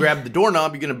so you grab the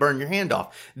doorknob, you're going to burn your hand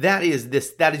off. That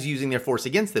is using their force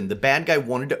against them. The bad guy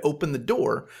wanted to open the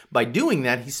door. By doing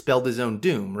that, he spelled his own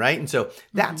doom, right? And so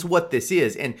that's what this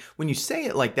is. And when you say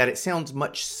it like that, it sounds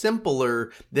much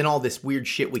simpler than all this weird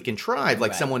shit we contrive.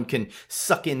 Like someone can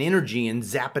suck in energy and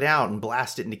zap it out and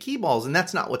blast it into key balls, and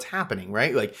that's not what's happening,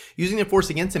 right? Like using their force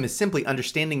against them is simply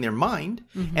understanding their mind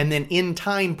and then in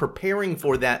time preparing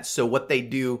for that so what they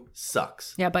do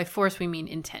sucks. Yeah, by force we mean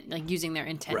intent, like using their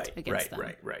intent against them.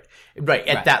 Right,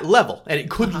 at that level. And it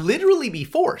could literally be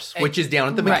force, which is down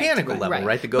at the mechanical level,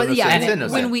 right? The go no sense, no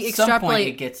sense. When we extrapolate,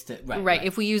 it gets to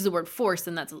if we use the word force,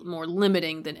 then that's more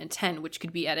limiting than intent, which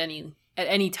could be at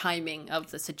any timing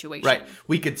of the situation. Right.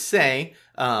 We could say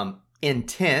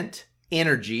intent,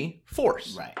 energy,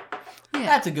 force. Right. Yeah.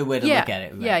 That's a good way to look at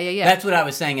it. Right? Yeah. That's what I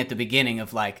was saying at the beginning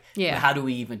of how do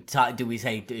we even talk? Do we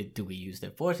say, do we use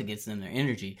their force against them, their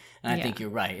energy? And I think you're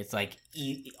right. It's like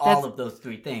all of those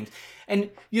three things. And,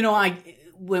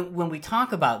 when we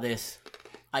talk about this,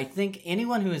 I think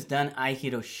anyone who has done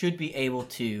Aikido should be able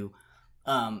to,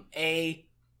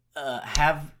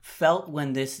 have felt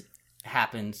when this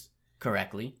happens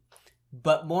correctly,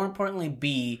 but more importantly,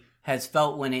 B, has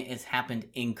felt when it has happened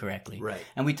incorrectly. Right.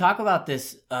 And we talk about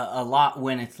this a lot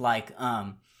when it's like,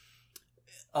 a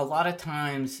lot of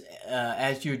times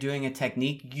as you're doing a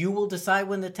technique, you will decide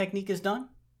when the technique is done.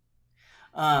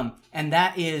 And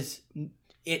that is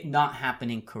it not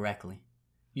happening correctly.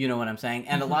 You know what I'm saying?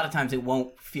 And a lot of times it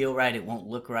won't feel right. It won't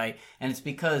look right. And it's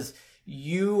because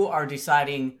you are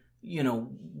deciding,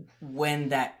 when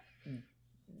that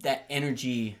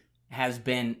energy has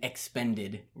been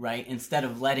expended, right? Instead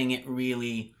of letting it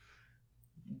really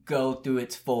go through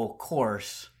its full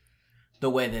course the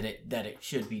way that it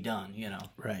should be done,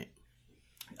 Right.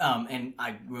 And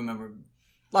I remember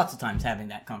lots of times having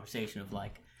that conversation of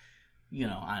like, I don't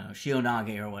know,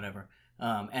 Shionage or whatever.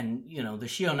 And, the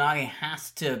Shionage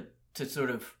has to sort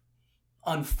of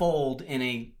unfold in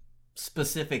a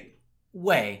specific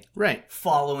way. Right.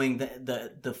 Following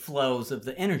the flows of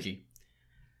the energy.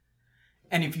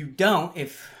 And if you don't,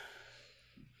 if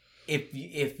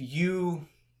you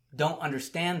don't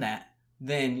understand that,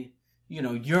 then,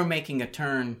 you're making a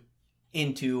turn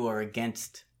into or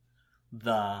against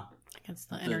the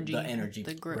energy,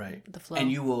 right. the flow.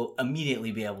 And you will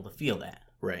immediately be able to feel that.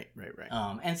 Right.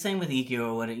 And same with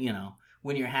Ikkyo,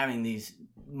 when you're having these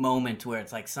moments where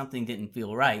it's like something didn't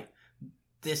feel right,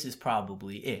 this is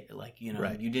probably it. Like, you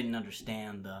didn't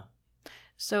understand the...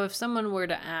 So if someone were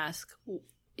to ask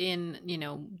in,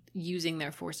 using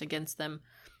their force against them,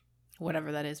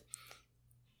 whatever that is,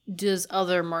 does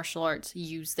other martial arts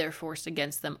use their force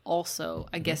against them also?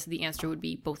 I guess the answer would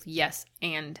be both yes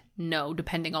and no,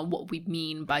 depending on what we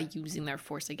mean by using their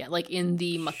force again. Like in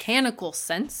the mechanical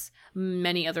sense,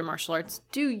 many other martial arts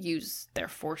do use their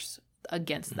force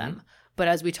against them. But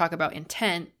as we talk about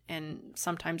intent and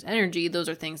sometimes energy, those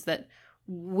are things that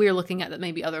we're looking at that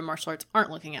maybe other martial arts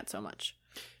aren't looking at so much,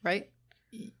 right?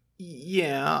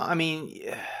 Yeah, I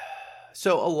mean,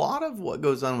 so a lot of what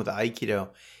goes on with Aikido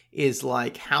is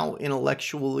like how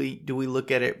intellectually do we look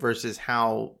at it versus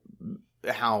how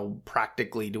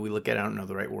practically do we look at it? I don't know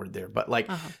the right word there, but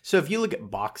so if you look at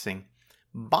boxing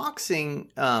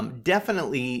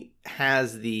definitely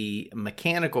has the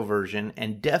mechanical version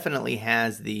and definitely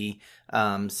has the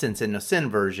Sensei no Sen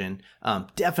version.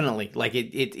 Definitely, like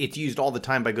it's used all the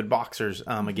time by good boxers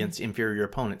against inferior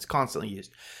opponents, constantly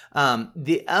used.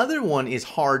 The other one is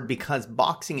hard because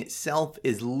boxing itself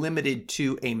is limited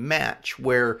to a match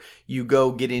where you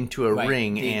go get into a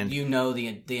ring and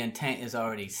the intent is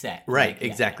already set. Right,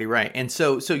 exactly right. And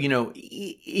so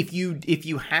if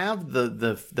you have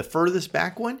the furthest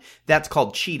back one, that's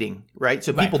called cheating, right?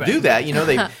 So people do that.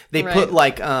 They put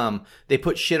like they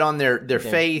put shit on their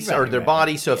face or their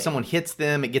body. So if someone hits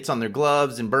them, it gets on their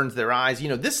gloves and burns their eyes.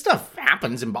 This stuff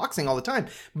happens in boxing all the time,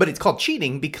 but it's called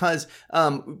cheating because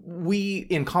we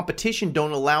in competition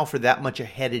don't allow for that much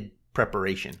ahead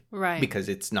preparation, right? Because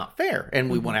it's not fair, and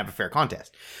we want to have a fair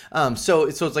contest. So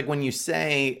it's like when you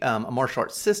say a martial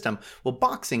arts system, well,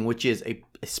 boxing, which is a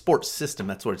sports system,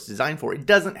 that's what it's designed for. It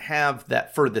doesn't have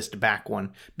that furthest back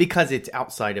one because it's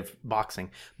outside of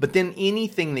boxing. But then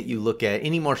anything that you look at,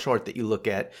 any martial art that you look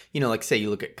at, like say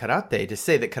you look at karate, to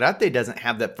say that karate doesn't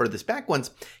have that furthest back one's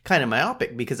kind of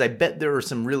myopic, because I bet there are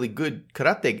some really good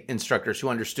karate instructors who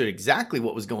understood exactly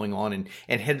what was going on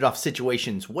and headed off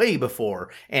situations way before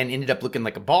and ended up looking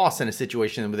like a boss in a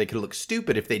situation where they could look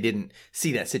stupid if they didn't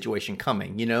see that situation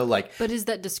coming, But is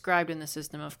that described in the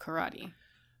system of karate?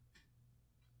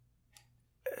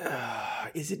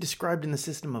 is it described in the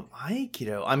system of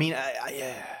Aikido?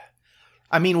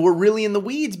 I mean, we're really in the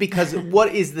weeds because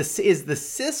what is the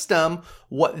system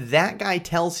what that guy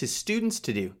tells his students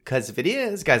to do? Because if it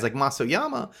is, guys like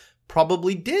Masoyama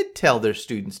probably did tell their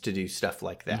students to do stuff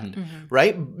like that,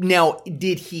 right? Now,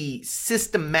 did he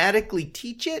systematically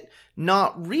teach it?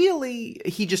 Not really.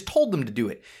 He just told them to do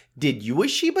it. Did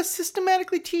Ueshiba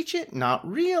systematically teach it? Not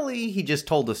really. He just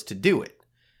told us to do it.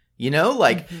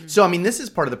 So I mean, this is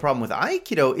part of the problem with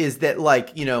Aikido is that,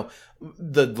 like,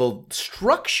 the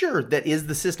structure that is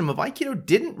the system of Aikido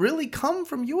didn't really come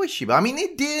from Ueshiba. I mean,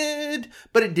 it did,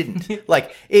 but it didn't.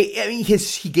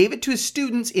 He gave it to his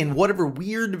students in whatever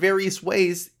weird various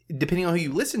ways, depending on who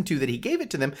you listen to, that he gave it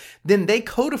to them. Then they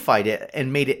codified it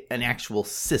and made it an actual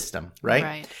system, right?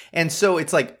 Right. And so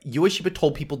it's like Ueshiba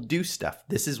told people to do stuff.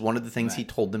 This is one of the things he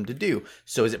told them to do.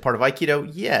 So is it part of Aikido?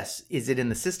 Yes. Is it in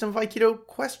the system of Aikido?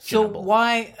 Questionable. So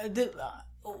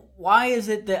why is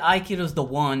it that Aikido's the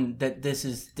one that this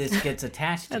gets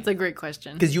attached to? That's a great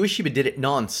question. Because Ueshiba did it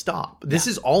nonstop. This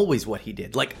is always what he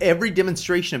did. Like, every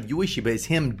demonstration of Ueshiba is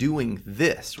him doing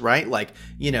this, right? Like,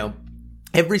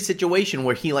 every situation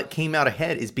where he came out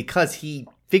ahead is because he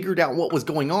figured out what was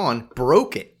going on,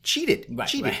 broke it, cheated.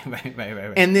 Right.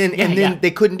 And then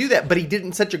they couldn't do that, but he did it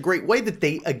in such a great way that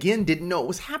they again didn't know it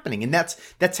was happening. And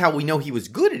that's how we know he was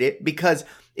good at it, because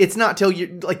it's not till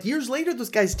years later this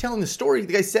guy's telling the story.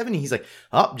 The guy's 70. He's like,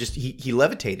 he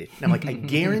levitated. And I'm like, I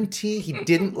guarantee he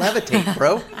didn't levitate,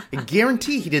 bro. I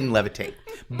guarantee he didn't levitate.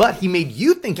 But he made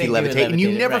you think he levitated, and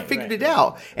you never figured it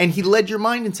out. And he led your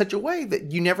mind in such a way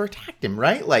that you never attacked him,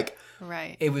 right?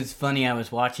 Right. It was funny. I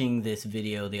was watching this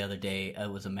video the other day. It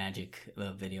was a magic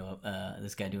video.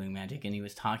 This guy doing magic, and he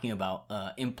was talking about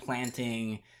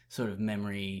implanting sort of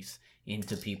memories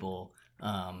into people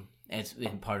as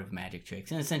in part of magic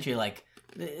tricks. And essentially,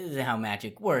 this is how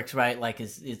magic works, right?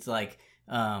 It's like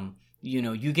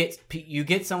you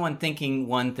get someone thinking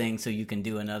one thing, so you can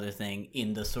do another thing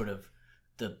in the sort of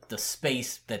the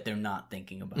space that they're not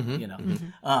thinking about,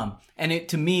 and it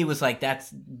to me was like, that's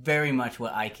very much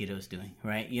what Aikido's doing,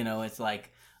 right? It's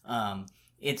like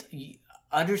it's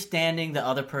understanding the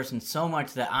other person so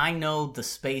much that I know the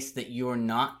space that you're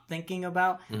not thinking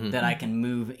about, that I can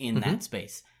move in that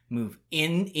space, move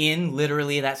in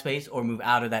literally that space, or move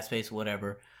out of that space,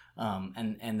 whatever.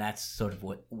 And that's sort of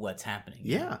what's happening.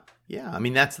 Yeah. I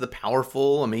mean, that's the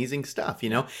powerful, amazing stuff,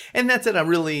 and that's at a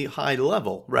really high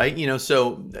level, right?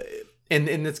 So,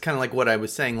 and that's kind of like what I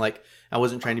was saying, like, I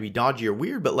wasn't trying to be dodgy or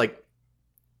weird, but like,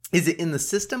 is it in the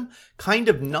system? Kind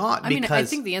of not. I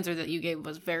think the answer that you gave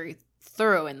was very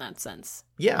thorough in that sense.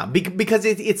 Yeah, because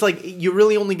it's like you're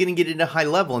really only going to get it at a high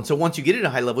level. And so once you get it at a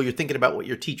high level, you're thinking about what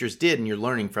your teachers did and you're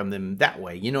learning from them that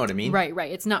way. You know what I mean?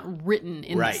 Right. It's not written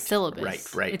in the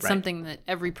syllabus. Right. It's something that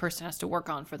every person has to work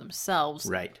on for themselves.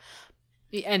 Right.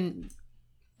 And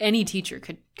any teacher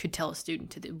could tell a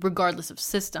student regardless of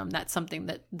system, that's something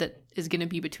that is going to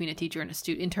be between a teacher and a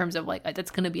student in terms of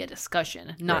that's going to be a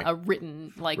discussion, not a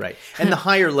written Right. And the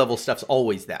higher level stuff's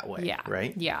always that way. Yeah.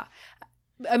 Right. Yeah.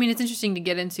 I mean, it's interesting to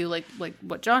get into like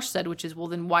what Josh said, which is, well,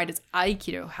 then why does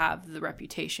Aikido have the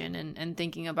reputation? And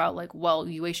thinking about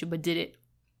Ueshiba did it,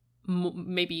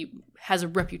 maybe has a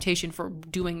reputation for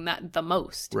doing that the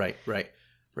most. Right.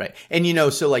 And,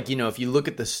 so if you look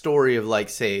at the story of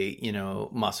say,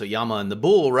 Masoyama and the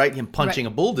bull, right? Him punching a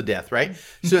bull to death, right?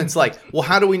 So it's like, well,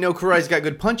 how do we know Kurai's got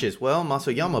good punches? Well,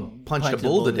 Masoyama punched a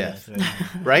bull to death,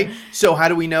 right? So how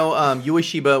do we know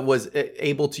Ueshiba was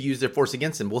able to use their force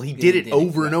against him? Well, he did it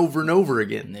over and over and over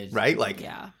again, right?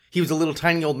 He was a little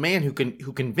tiny old man who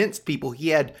convinced people he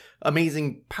had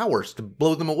amazing powers to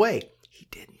blow them away. He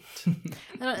didn't.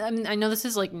 And I know this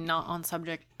is not on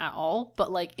subject at all,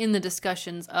 but in the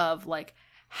discussions of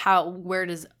where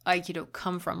does Aikido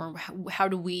come from, or how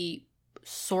do we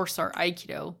source our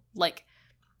Aikido?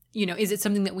 Is it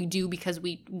something that we do because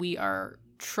we are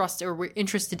trust or we're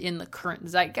interested in the current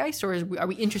zeitgeist, or are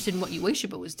we interested in what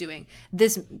Ueshiba was doing?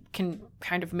 This can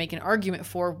kind of make an argument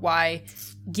for why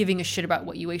giving a shit about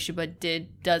what Ueshiba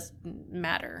did does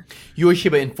matter.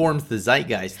 Ueshiba informs the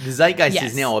zeitgeist. The zeitgeist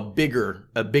is now a bigger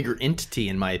entity,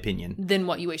 in my opinion, than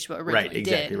what Ueshiba originally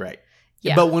did. Right, exactly right.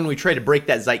 Yeah. But when we try to break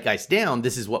that zeitgeist down,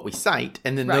 this is what we cite.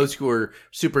 And then those who are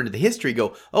super into the history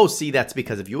go, oh, see, that's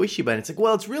because of Ueshiba. And it's like,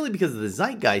 well, it's really because of the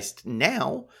zeitgeist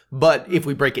now. But if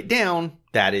we break it down,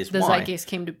 that is the why. Zeitgeist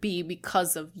came to be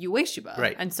because of Ueshiba.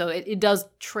 Right. And so it does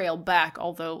trail back,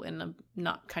 although in a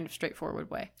not kind of straightforward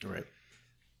way. Right.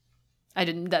 I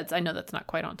know that's not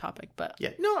quite on topic, but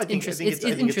Yeah, no, I think it's a good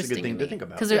thing to think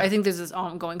about. Because I think there's this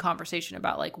ongoing conversation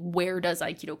about like, where does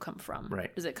Aikido come from?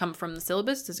 Right. Does it come from the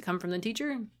syllabus? Does it come from the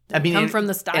teacher? Come from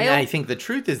the style? And I think the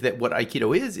truth is that what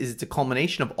Aikido is it's a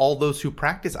culmination of all those who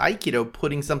practice Aikido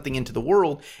putting something into the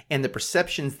world, and the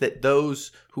perceptions that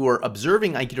those who are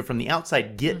observing Aikido from the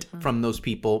outside get from those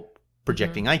people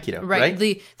projecting Aikido, right?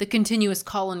 The continuous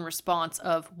call and response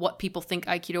of what people think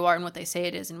Aikido are and what they say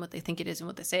it is and what they think it is and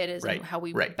what they say it is and how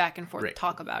we back and forth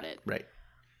talk about it. Right.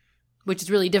 Which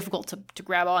is really difficult to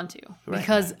grab onto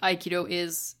because Aikido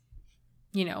is,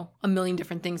 a million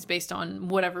different things based on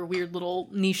whatever weird little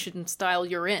niche and style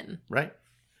you're in. Right.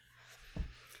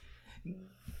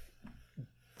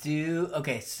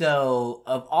 So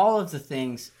of all of the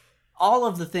things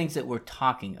that we're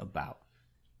talking about,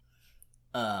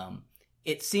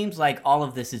 it seems like all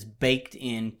of this is baked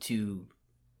into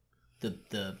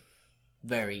the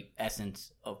very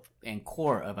essence of and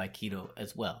core of Aikido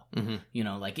as well.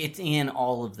 Mm-hmm. Like it's in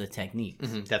all of the techniques.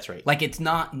 Mm-hmm. That's right. Like it's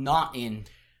not in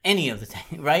any of the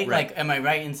techniques, right? Like, am I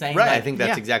right in saying right? that? I think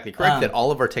that's exactly correct. That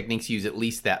all of our techniques use at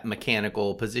least that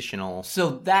mechanical positional.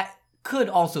 So that could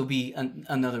also be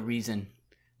another reason,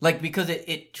 like because it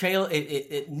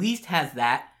at least has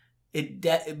that.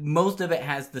 Most of it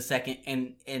has the second,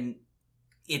 and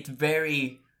it's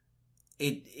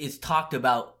it is talked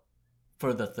about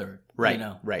for the third.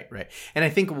 Right, right. And I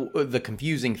think the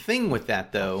confusing thing with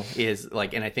that, though, is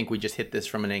like, and I think we just hit this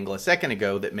from an angle a second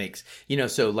ago that makes,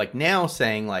 so like now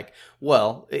saying like,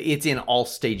 well, it's in all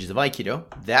stages of Aikido.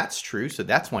 That's true. So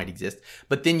that's why it exists.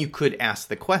 But then you could ask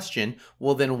the question,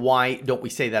 well, then why don't we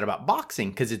say that about boxing?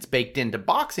 Because it's baked into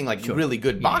boxing. Like really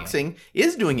good boxing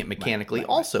is doing it mechanically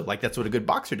also. Like that's what a good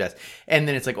boxer does. And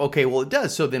then it's like, okay, well, it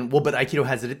does. So then, but Aikido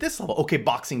has it at this level. Okay,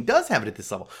 boxing does have it at this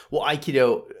level. Well,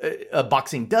 Aikido,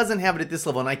 boxing doesn't have it at this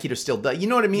level, and Aikido still does. You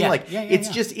know what I mean?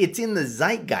 Just it's in the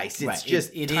zeitgeist. It's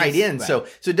just it tied in. Right. So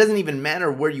it doesn't even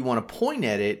matter where you want to point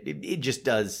at it. It just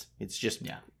does. It's just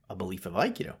a belief of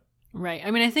Aikido. Right.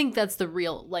 I mean, I think that's the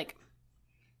real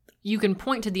you can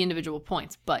point to the individual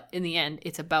points, but in the end,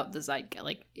 it's about the zeitgeist.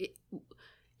 Like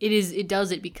it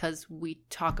does it because we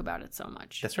talk about it so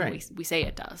much. That's right. We say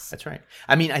it does. That's right.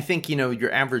 I mean, I think,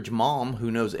 your average mom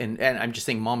who knows, and I'm just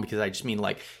saying mom because I just mean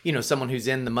like, someone who's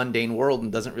in the mundane world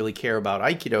and doesn't really care about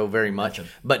Aikido very much,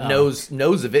 but knows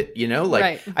of it,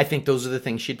 right. I think those are the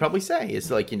things she'd probably say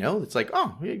is like, it's like,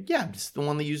 oh, yeah, just the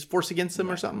one that used force against them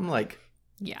or something like.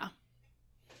 Yeah.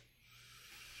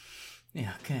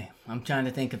 Yeah, okay. I'm trying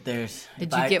to think if there's...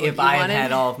 Did you get what you wanted?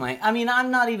 Had all of my... I mean, I'm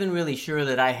not even really sure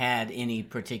that I had any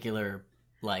particular,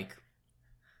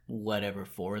 whatever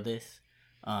for this,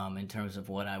 in terms of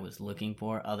what I was looking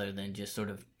for, other than just sort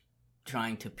of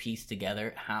trying to piece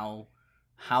together how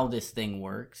this thing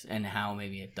works and how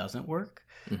maybe it doesn't work.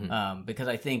 Mm-hmm. Because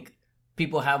I think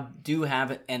people do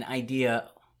have an idea...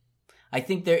 I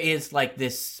think there is,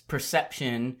 this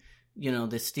perception...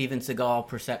 this Steven Seagal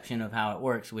perception of how it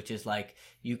works, which is like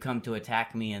you come to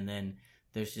attack me and then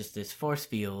there's just this force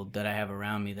field that I have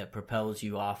around me that propels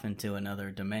you off into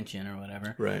another dimension or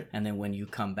whatever. Right. And then when you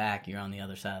come back, you're on the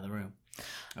other side of the room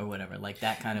or whatever, like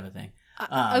that kind of a thing.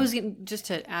 I was just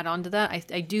to add on to that.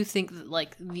 I do think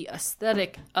that the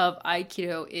aesthetic of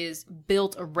Aikido is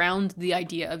built around the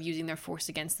idea of using their force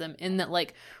against them. In that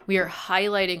we are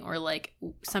highlighting or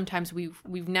sometimes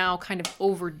we've now kind of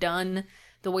overdone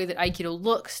the way that Aikido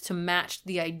looks to match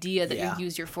the idea that you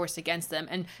use your force against them.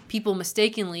 And people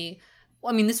mistakenly,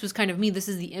 this was kind of me. This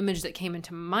is the image that came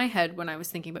into my head when I was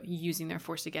thinking about using their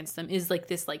force against them is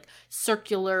this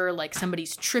circular,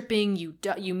 somebody's tripping,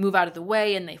 you move out of the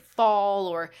way and they fall,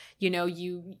 or,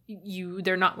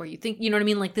 they're not where you think, you know what I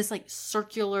mean? This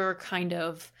circular kind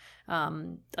of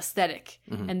aesthetic.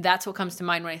 Mm-hmm. And that's what comes to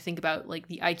mind when I think about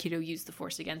the Aikido use the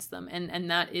force against them. And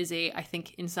that is I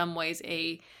think in some ways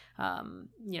a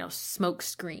smoke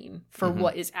screen for mm-hmm.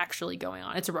 what is actually going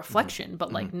on. It's a reflection,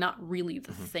 mm-hmm. but not really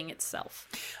the mm-hmm. thing itself.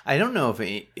 I don't know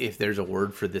if there's a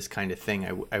word for this kind of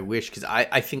thing. I wish, because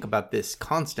I think about this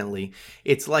constantly.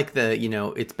 It's like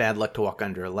it's bad luck to walk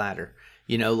under a ladder.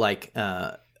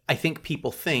 I think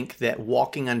people think that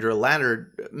walking under a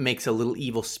ladder makes a little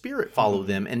evil spirit follow mm-hmm.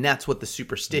 them, and that's what the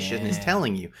superstition is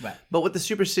telling you. Right. But what the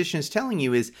superstition is telling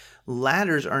you is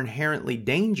ladders are inherently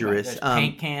dangerous. Right. There's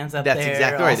paint cans up that's there. That's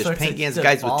exactly right. There's paint cans,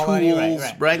 guys with tools,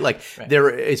 right? There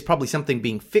is probably something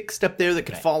being fixed up there that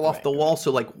could fall off the wall.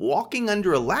 So walking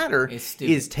under a ladder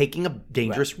is taking a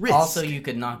dangerous risk. Also, you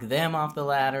could knock them off the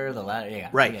ladder.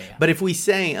 Right. Yeah. But if we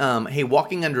say, hey,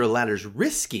 walking under a ladder is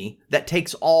risky, that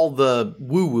takes all the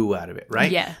woo-woo out of it,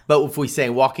 right? Yeah. But if we say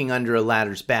walking under a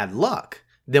ladder's bad luck,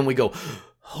 then we go,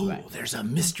 oh, there's a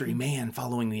mystery man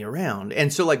following me around.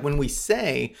 And so like when we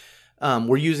say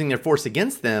we're using their force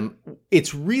against them,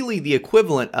 it's really the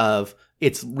equivalent of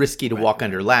it's risky to walk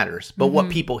under ladders. But what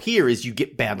people hear is you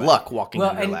get bad luck walking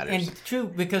under ladders. And true,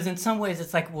 because in some ways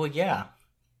it's like, well, yeah.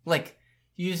 Like,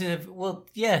 using it, well,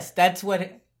 yes, that's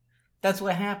what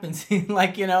happens.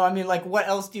 Like, you know, I mean, like, what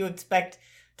else do you expect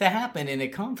to happen in a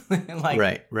conflict? Like,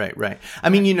 right. I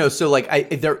mean, you know, so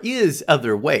like there is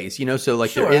other ways, you know, so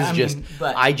like Sure, there is I just, mean,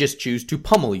 but- I just choose to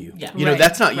pummel you. Yeah. You know, Right,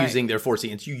 that's not right. using their force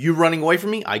against you. You running away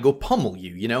from me, I go pummel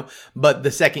you, you know, but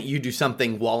the second you do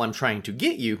something while I'm trying to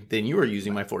get you, then you are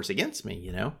using my force against me,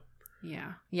 you know?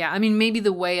 Yeah. I mean, maybe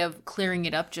the way of clearing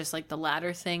it up, just like the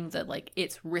ladder thing, that like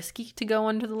it's risky to go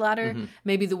under the ladder.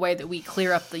 Maybe the way that we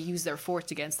clear up the use their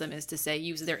force against them is to say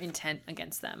use their intent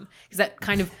against them. Because that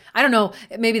kind of, I don't know,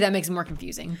 maybe that makes it more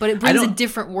confusing, but it brings a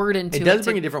different word into it. It does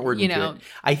bring a different word you into know, it.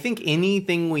 I think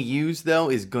anything we use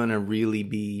though is gonna really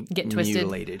be get twisted.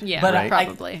 mutilated. Yeah, But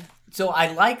probably. So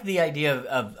I like the idea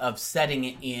of setting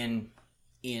it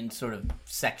in sort of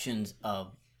sections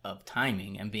of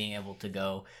timing and being able to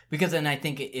go, because then I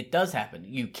think it does happen.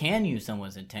 You can use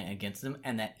someone's intent against them,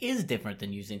 and that is different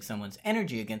than using someone's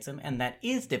energy against them, and that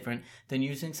is different than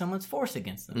using someone's force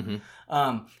against them.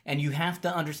 And you have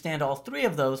to understand all three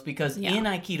of those, because in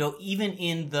Aikido, even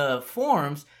in the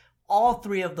forms, all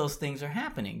three of those things are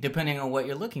happening depending on what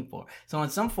you're looking for. So in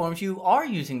some forms, you are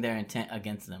using their intent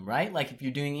against them, right? Like if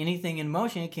you're doing anything in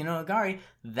motion, Kino Nagari,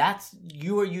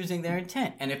 you are using their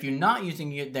intent. And if you're not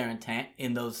using their intent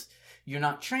in those, you're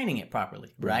not training it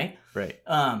properly, right? Right.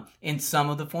 In some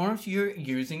of the forms, you're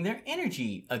using their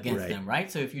energy against them, right?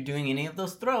 So if you're doing any of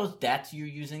those throws, you're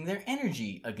using their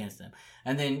energy against them.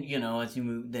 And then, you know, as you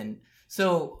move,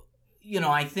 you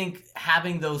know, I think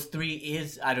having those three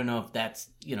is, I don't know if that's,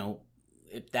 you know,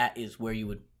 if that is where you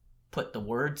would put the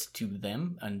words to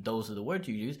them, and those are the words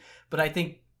you use. But I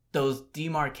think those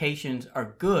demarcations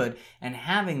are good, and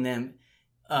having them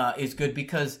is good,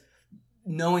 because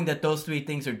knowing that those three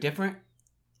things are different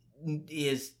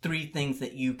is three things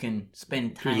that you can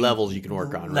spend time. Three levels you can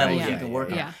work on, right? Levels Yeah, you can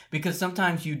work on. yeah. Because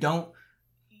sometimes you don't,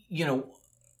 you know,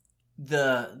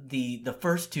 the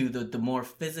first two, the more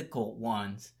physical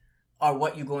ones, are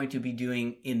what you're going to be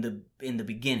doing in the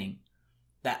beginning.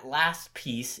 That last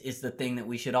piece is the thing that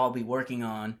we should all be working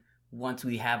on once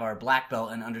we have our black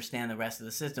belt and understand the rest of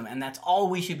the system. And that's all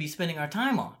we should be spending our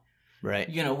time on. Right.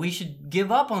 You know, we should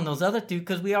give up on those other two,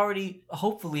 because we already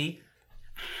hopefully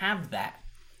have that.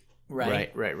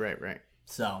 Right. Right.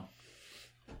 So,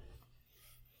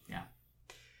 yeah.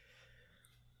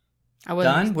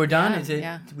 wasn't- We're done? Yeah, Is it?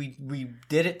 Yeah. We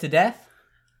did it to death?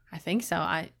 I think so.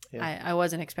 I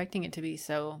wasn't expecting it to be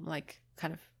so like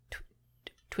kind of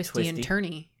twisty and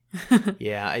turny.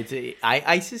 Yeah,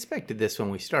 I suspected this when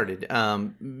we started,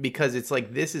 because it's like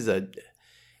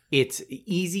it's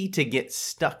easy to get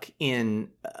stuck in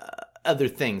other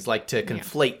things, like to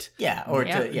conflate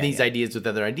these ideas with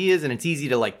other ideas, and it's easy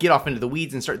to like get off into the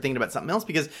weeds and start thinking about something else,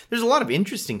 because there's a lot of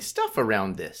interesting stuff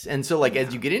around this, and so like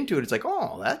as you get into it, it's like,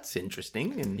 oh, that's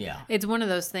interesting, and It's one of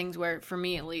those things where, for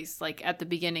me at least, like at the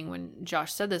beginning when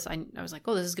Josh said this, I was like,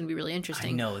 oh, this is going to be really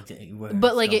interesting. I know exactly where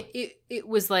But like it's it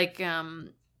was like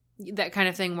that kind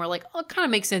of thing where like, oh, it kind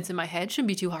of makes sense in my head, shouldn't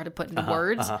be too hard to put into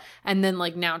words, and then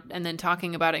like now and then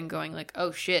talking about it and going like,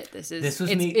 oh shit, this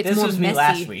was me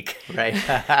last week. right.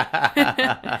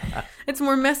 It's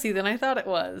more messy than I thought it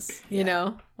was. You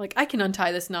know, like I can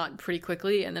untie this knot pretty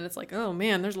quickly, and then it's like, oh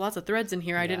man, there's lots of threads in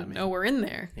here. I didn't know were in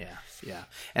there. Yeah.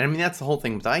 And I mean, that's the whole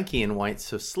thing with Aiki and why it's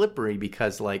so slippery,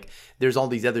 because like there's all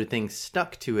these other things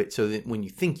stuck to it, so that when you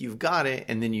think you've got it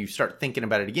and then you start thinking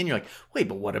about it again, you're like, wait,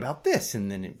 but what about this?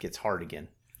 And then it gets hard again.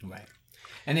 Right.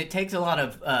 And it takes a lot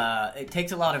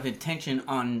of intention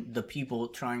on the people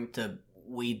trying to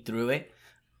weed through it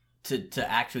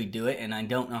to actually do it, and I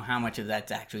don't know how much of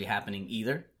that's actually happening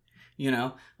either. You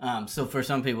know, so for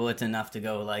some people it's enough to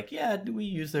go like, yeah, do we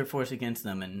use their force against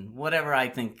them, and whatever I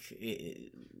think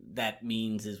that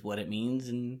means is what it means,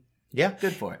 and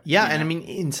good for it. Yeah, and I mean,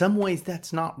 in some ways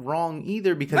that's not wrong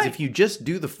either, because if you just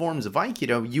do the forms of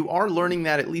Aikido, you are learning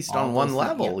that at least on one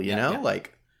level, you know?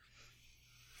 Like,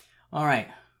 all right.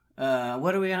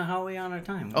 What are we on? How are we on our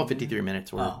time? 53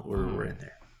 minutes. We're in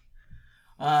there.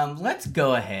 Let's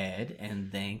go ahead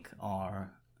and thank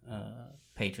our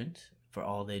patrons for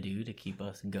all they do to keep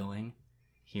us going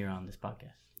here on this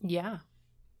podcast. Yeah.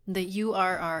 That you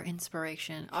are our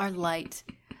inspiration, our light,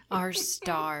 our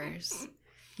stars.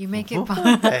 You make it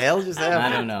What the hell just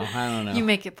happened? I don't know. You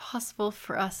make it possible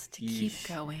for us to keep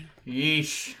going.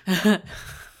 Yeesh.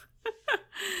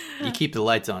 You keep the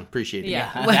lights on. Appreciate it.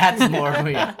 Yeah. That's more.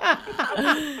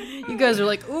 Yeah. You guys are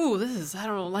like, ooh, I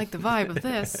don't like the vibe of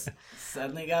this.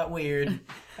 Suddenly got weird.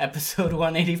 Episode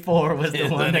 184 was the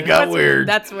one that got weird.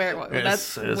 That's where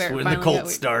that's That's where it when finally the got cult weird.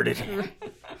 started.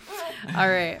 All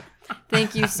right.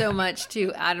 Thank you so much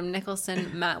to Adam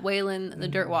Nicholson, Matt Whalen, the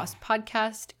Dirt Wasp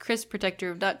podcast, Chris Protector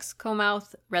of Ducks,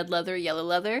 Comouth, Red Leather, Yellow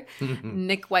Leather,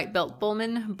 Nick Whitebelt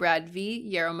Bullman, Brad V,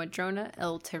 Yarrow Madrona,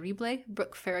 El Terrible,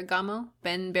 Brooke Ferragamo,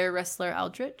 Ben Bear Wrestler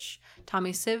Aldrich,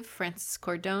 Tommy Siv, Francis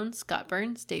Cordone, Scott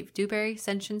Burns, Dave Dewberry,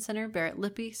 Senshin Center, Barrett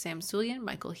Lippy, Sam Sulian,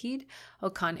 Michael Heed,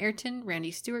 Okan Ayrton,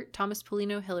 Randy Stewart, Thomas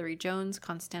Polino, Hillary Jones,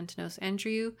 Konstantinos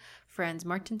Andrew, Franz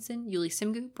Martinson, Yuli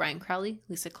Simgu, Brian Crowley,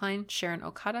 Lisa Klein, Sharon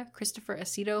Okada, Christopher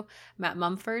Aceto, Matt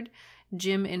Mumford,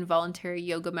 Jim Involuntary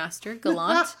Yoga Master,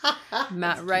 Gallant,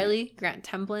 Matt Riley, Grant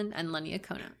Templin, and Lenny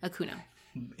Acuna.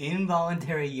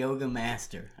 Involuntary yoga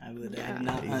master. I would have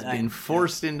not. He's been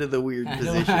forced into the weird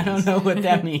positions. I don't know what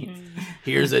that means.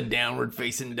 Here's a downward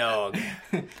facing dog.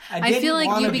 I didn't feel like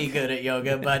want you to be good at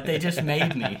yoga, but they just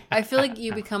made me. I feel like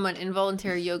you become an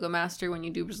involuntary yoga master when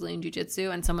you do Brazilian Jiu-Jitsu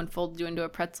and someone folds you into a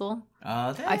pretzel.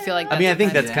 I feel like I mean, I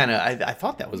think That's that's kind of. I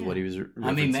thought that was what he was referencing.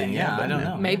 I mean, yeah, but I don't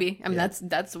know. Maybe. I mean,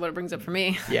 that's what it brings up for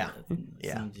me. Yeah,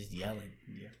 yeah. Someone just yelling.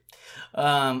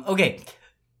 Yeah. Okay.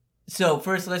 So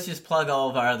first, let's just plug all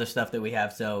of our other stuff that we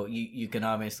have. So you can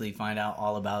obviously find out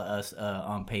all about us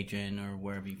on Patreon or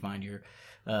wherever you find your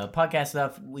podcast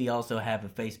stuff. We also have a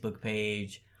Facebook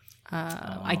page.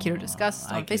 Aikido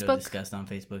Discussed on Aikido Facebook. Discussed on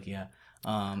Facebook, yeah.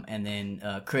 And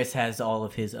then Chris has all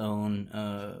of his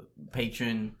own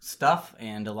patron stuff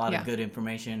and a lot Yeah. of good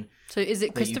information. So is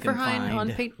it that you Christopher can Hine find.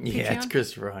 on Patreon? Yeah, it's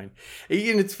Christopher Hine.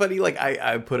 And it's funny, like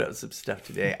I put out some stuff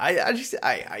today.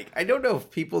 I don't know if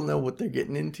people know what they're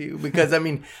getting into because I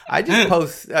mean I just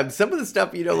post some of the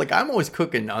stuff, like I'm always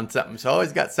cooking on something, so I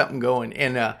always got something going,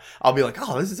 and I'll be like,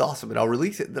 oh, this is awesome, and I'll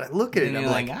release it. Then I look at it and I'm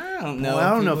like, I don't know.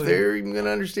 well, I don't know if they're even going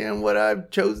to understand what I've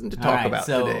chosen to talk right, about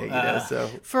so, today. So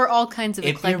For all kinds of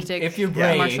eclectic if you're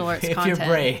brave, martial arts if content. you're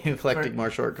brave, eclectic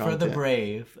martial art content for the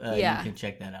brave, Yeah. you can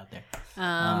check that out there.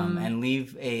 And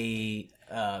leave a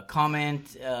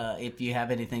comment if you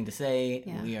have anything to say.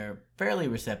 Yeah. We are fairly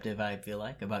receptive, I feel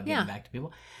like, about getting Yeah. back to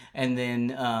people. And then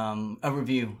a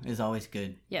review is always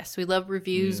good. Yes, we love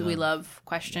reviews. We love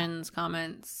questions,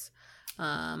 comments.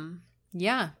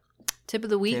 Yeah. Tip of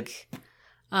the week.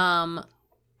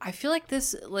 I feel like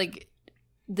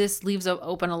this leaves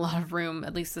open a lot of room,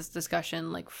 at least this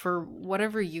discussion, like for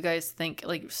whatever you guys think,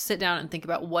 like sit down and think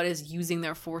about what is using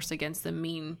their force against them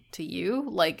mean to you.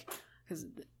 Like, because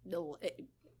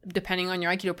depending on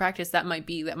your Aikido practice, that might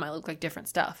look like different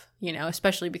stuff,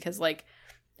 especially because like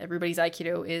everybody's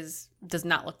Aikido does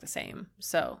not look the same.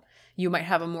 So you might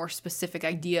have a more specific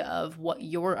idea of what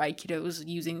your Aikido's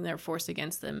using their force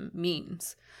against them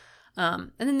means.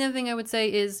 And then the other thing I would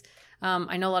say is,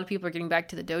 I know a lot of people are getting back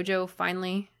to the dojo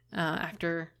finally,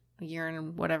 after a year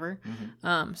and whatever.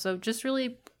 Mm-hmm. So just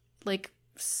really like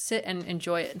sit and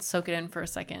enjoy it and soak it in for a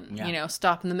second, Yeah.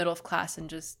 Stop in the middle of class and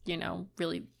just,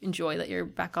 really enjoy that you're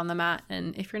back on the mat.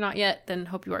 And if you're not yet, then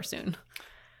hope you are soon.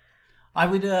 I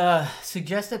would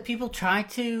suggest that people try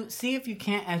to see if you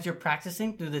can't, as you're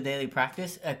practicing through the daily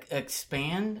practice,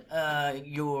 expand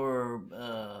your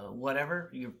whatever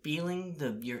you're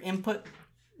feeling, your input,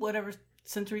 whatever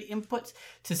sensory inputs,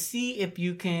 to see if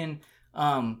you can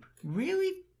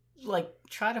really like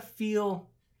try to feel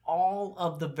all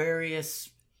of the various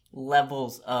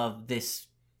levels of this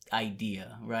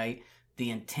idea, right? The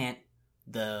intent,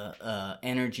 the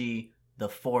energy, the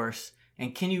force.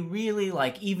 And can you really,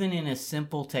 like, even in a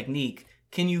simple technique,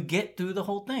 can you get through the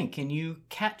whole thing? Can you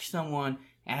catch someone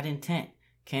at intent?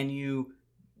 Can you,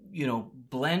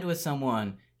 blend with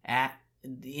someone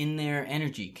in their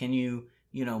energy? Can you,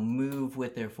 move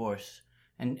with their force?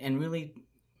 And really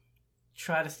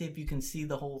try to see if you can see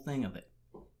the whole thing of it.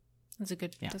 That's a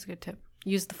good tip.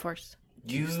 Use the force.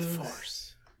 Use the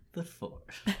force. The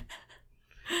force. All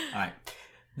right.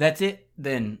 That's it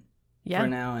then. Yeah. For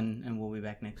now, and we'll be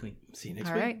back next week. See you next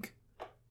All week. right.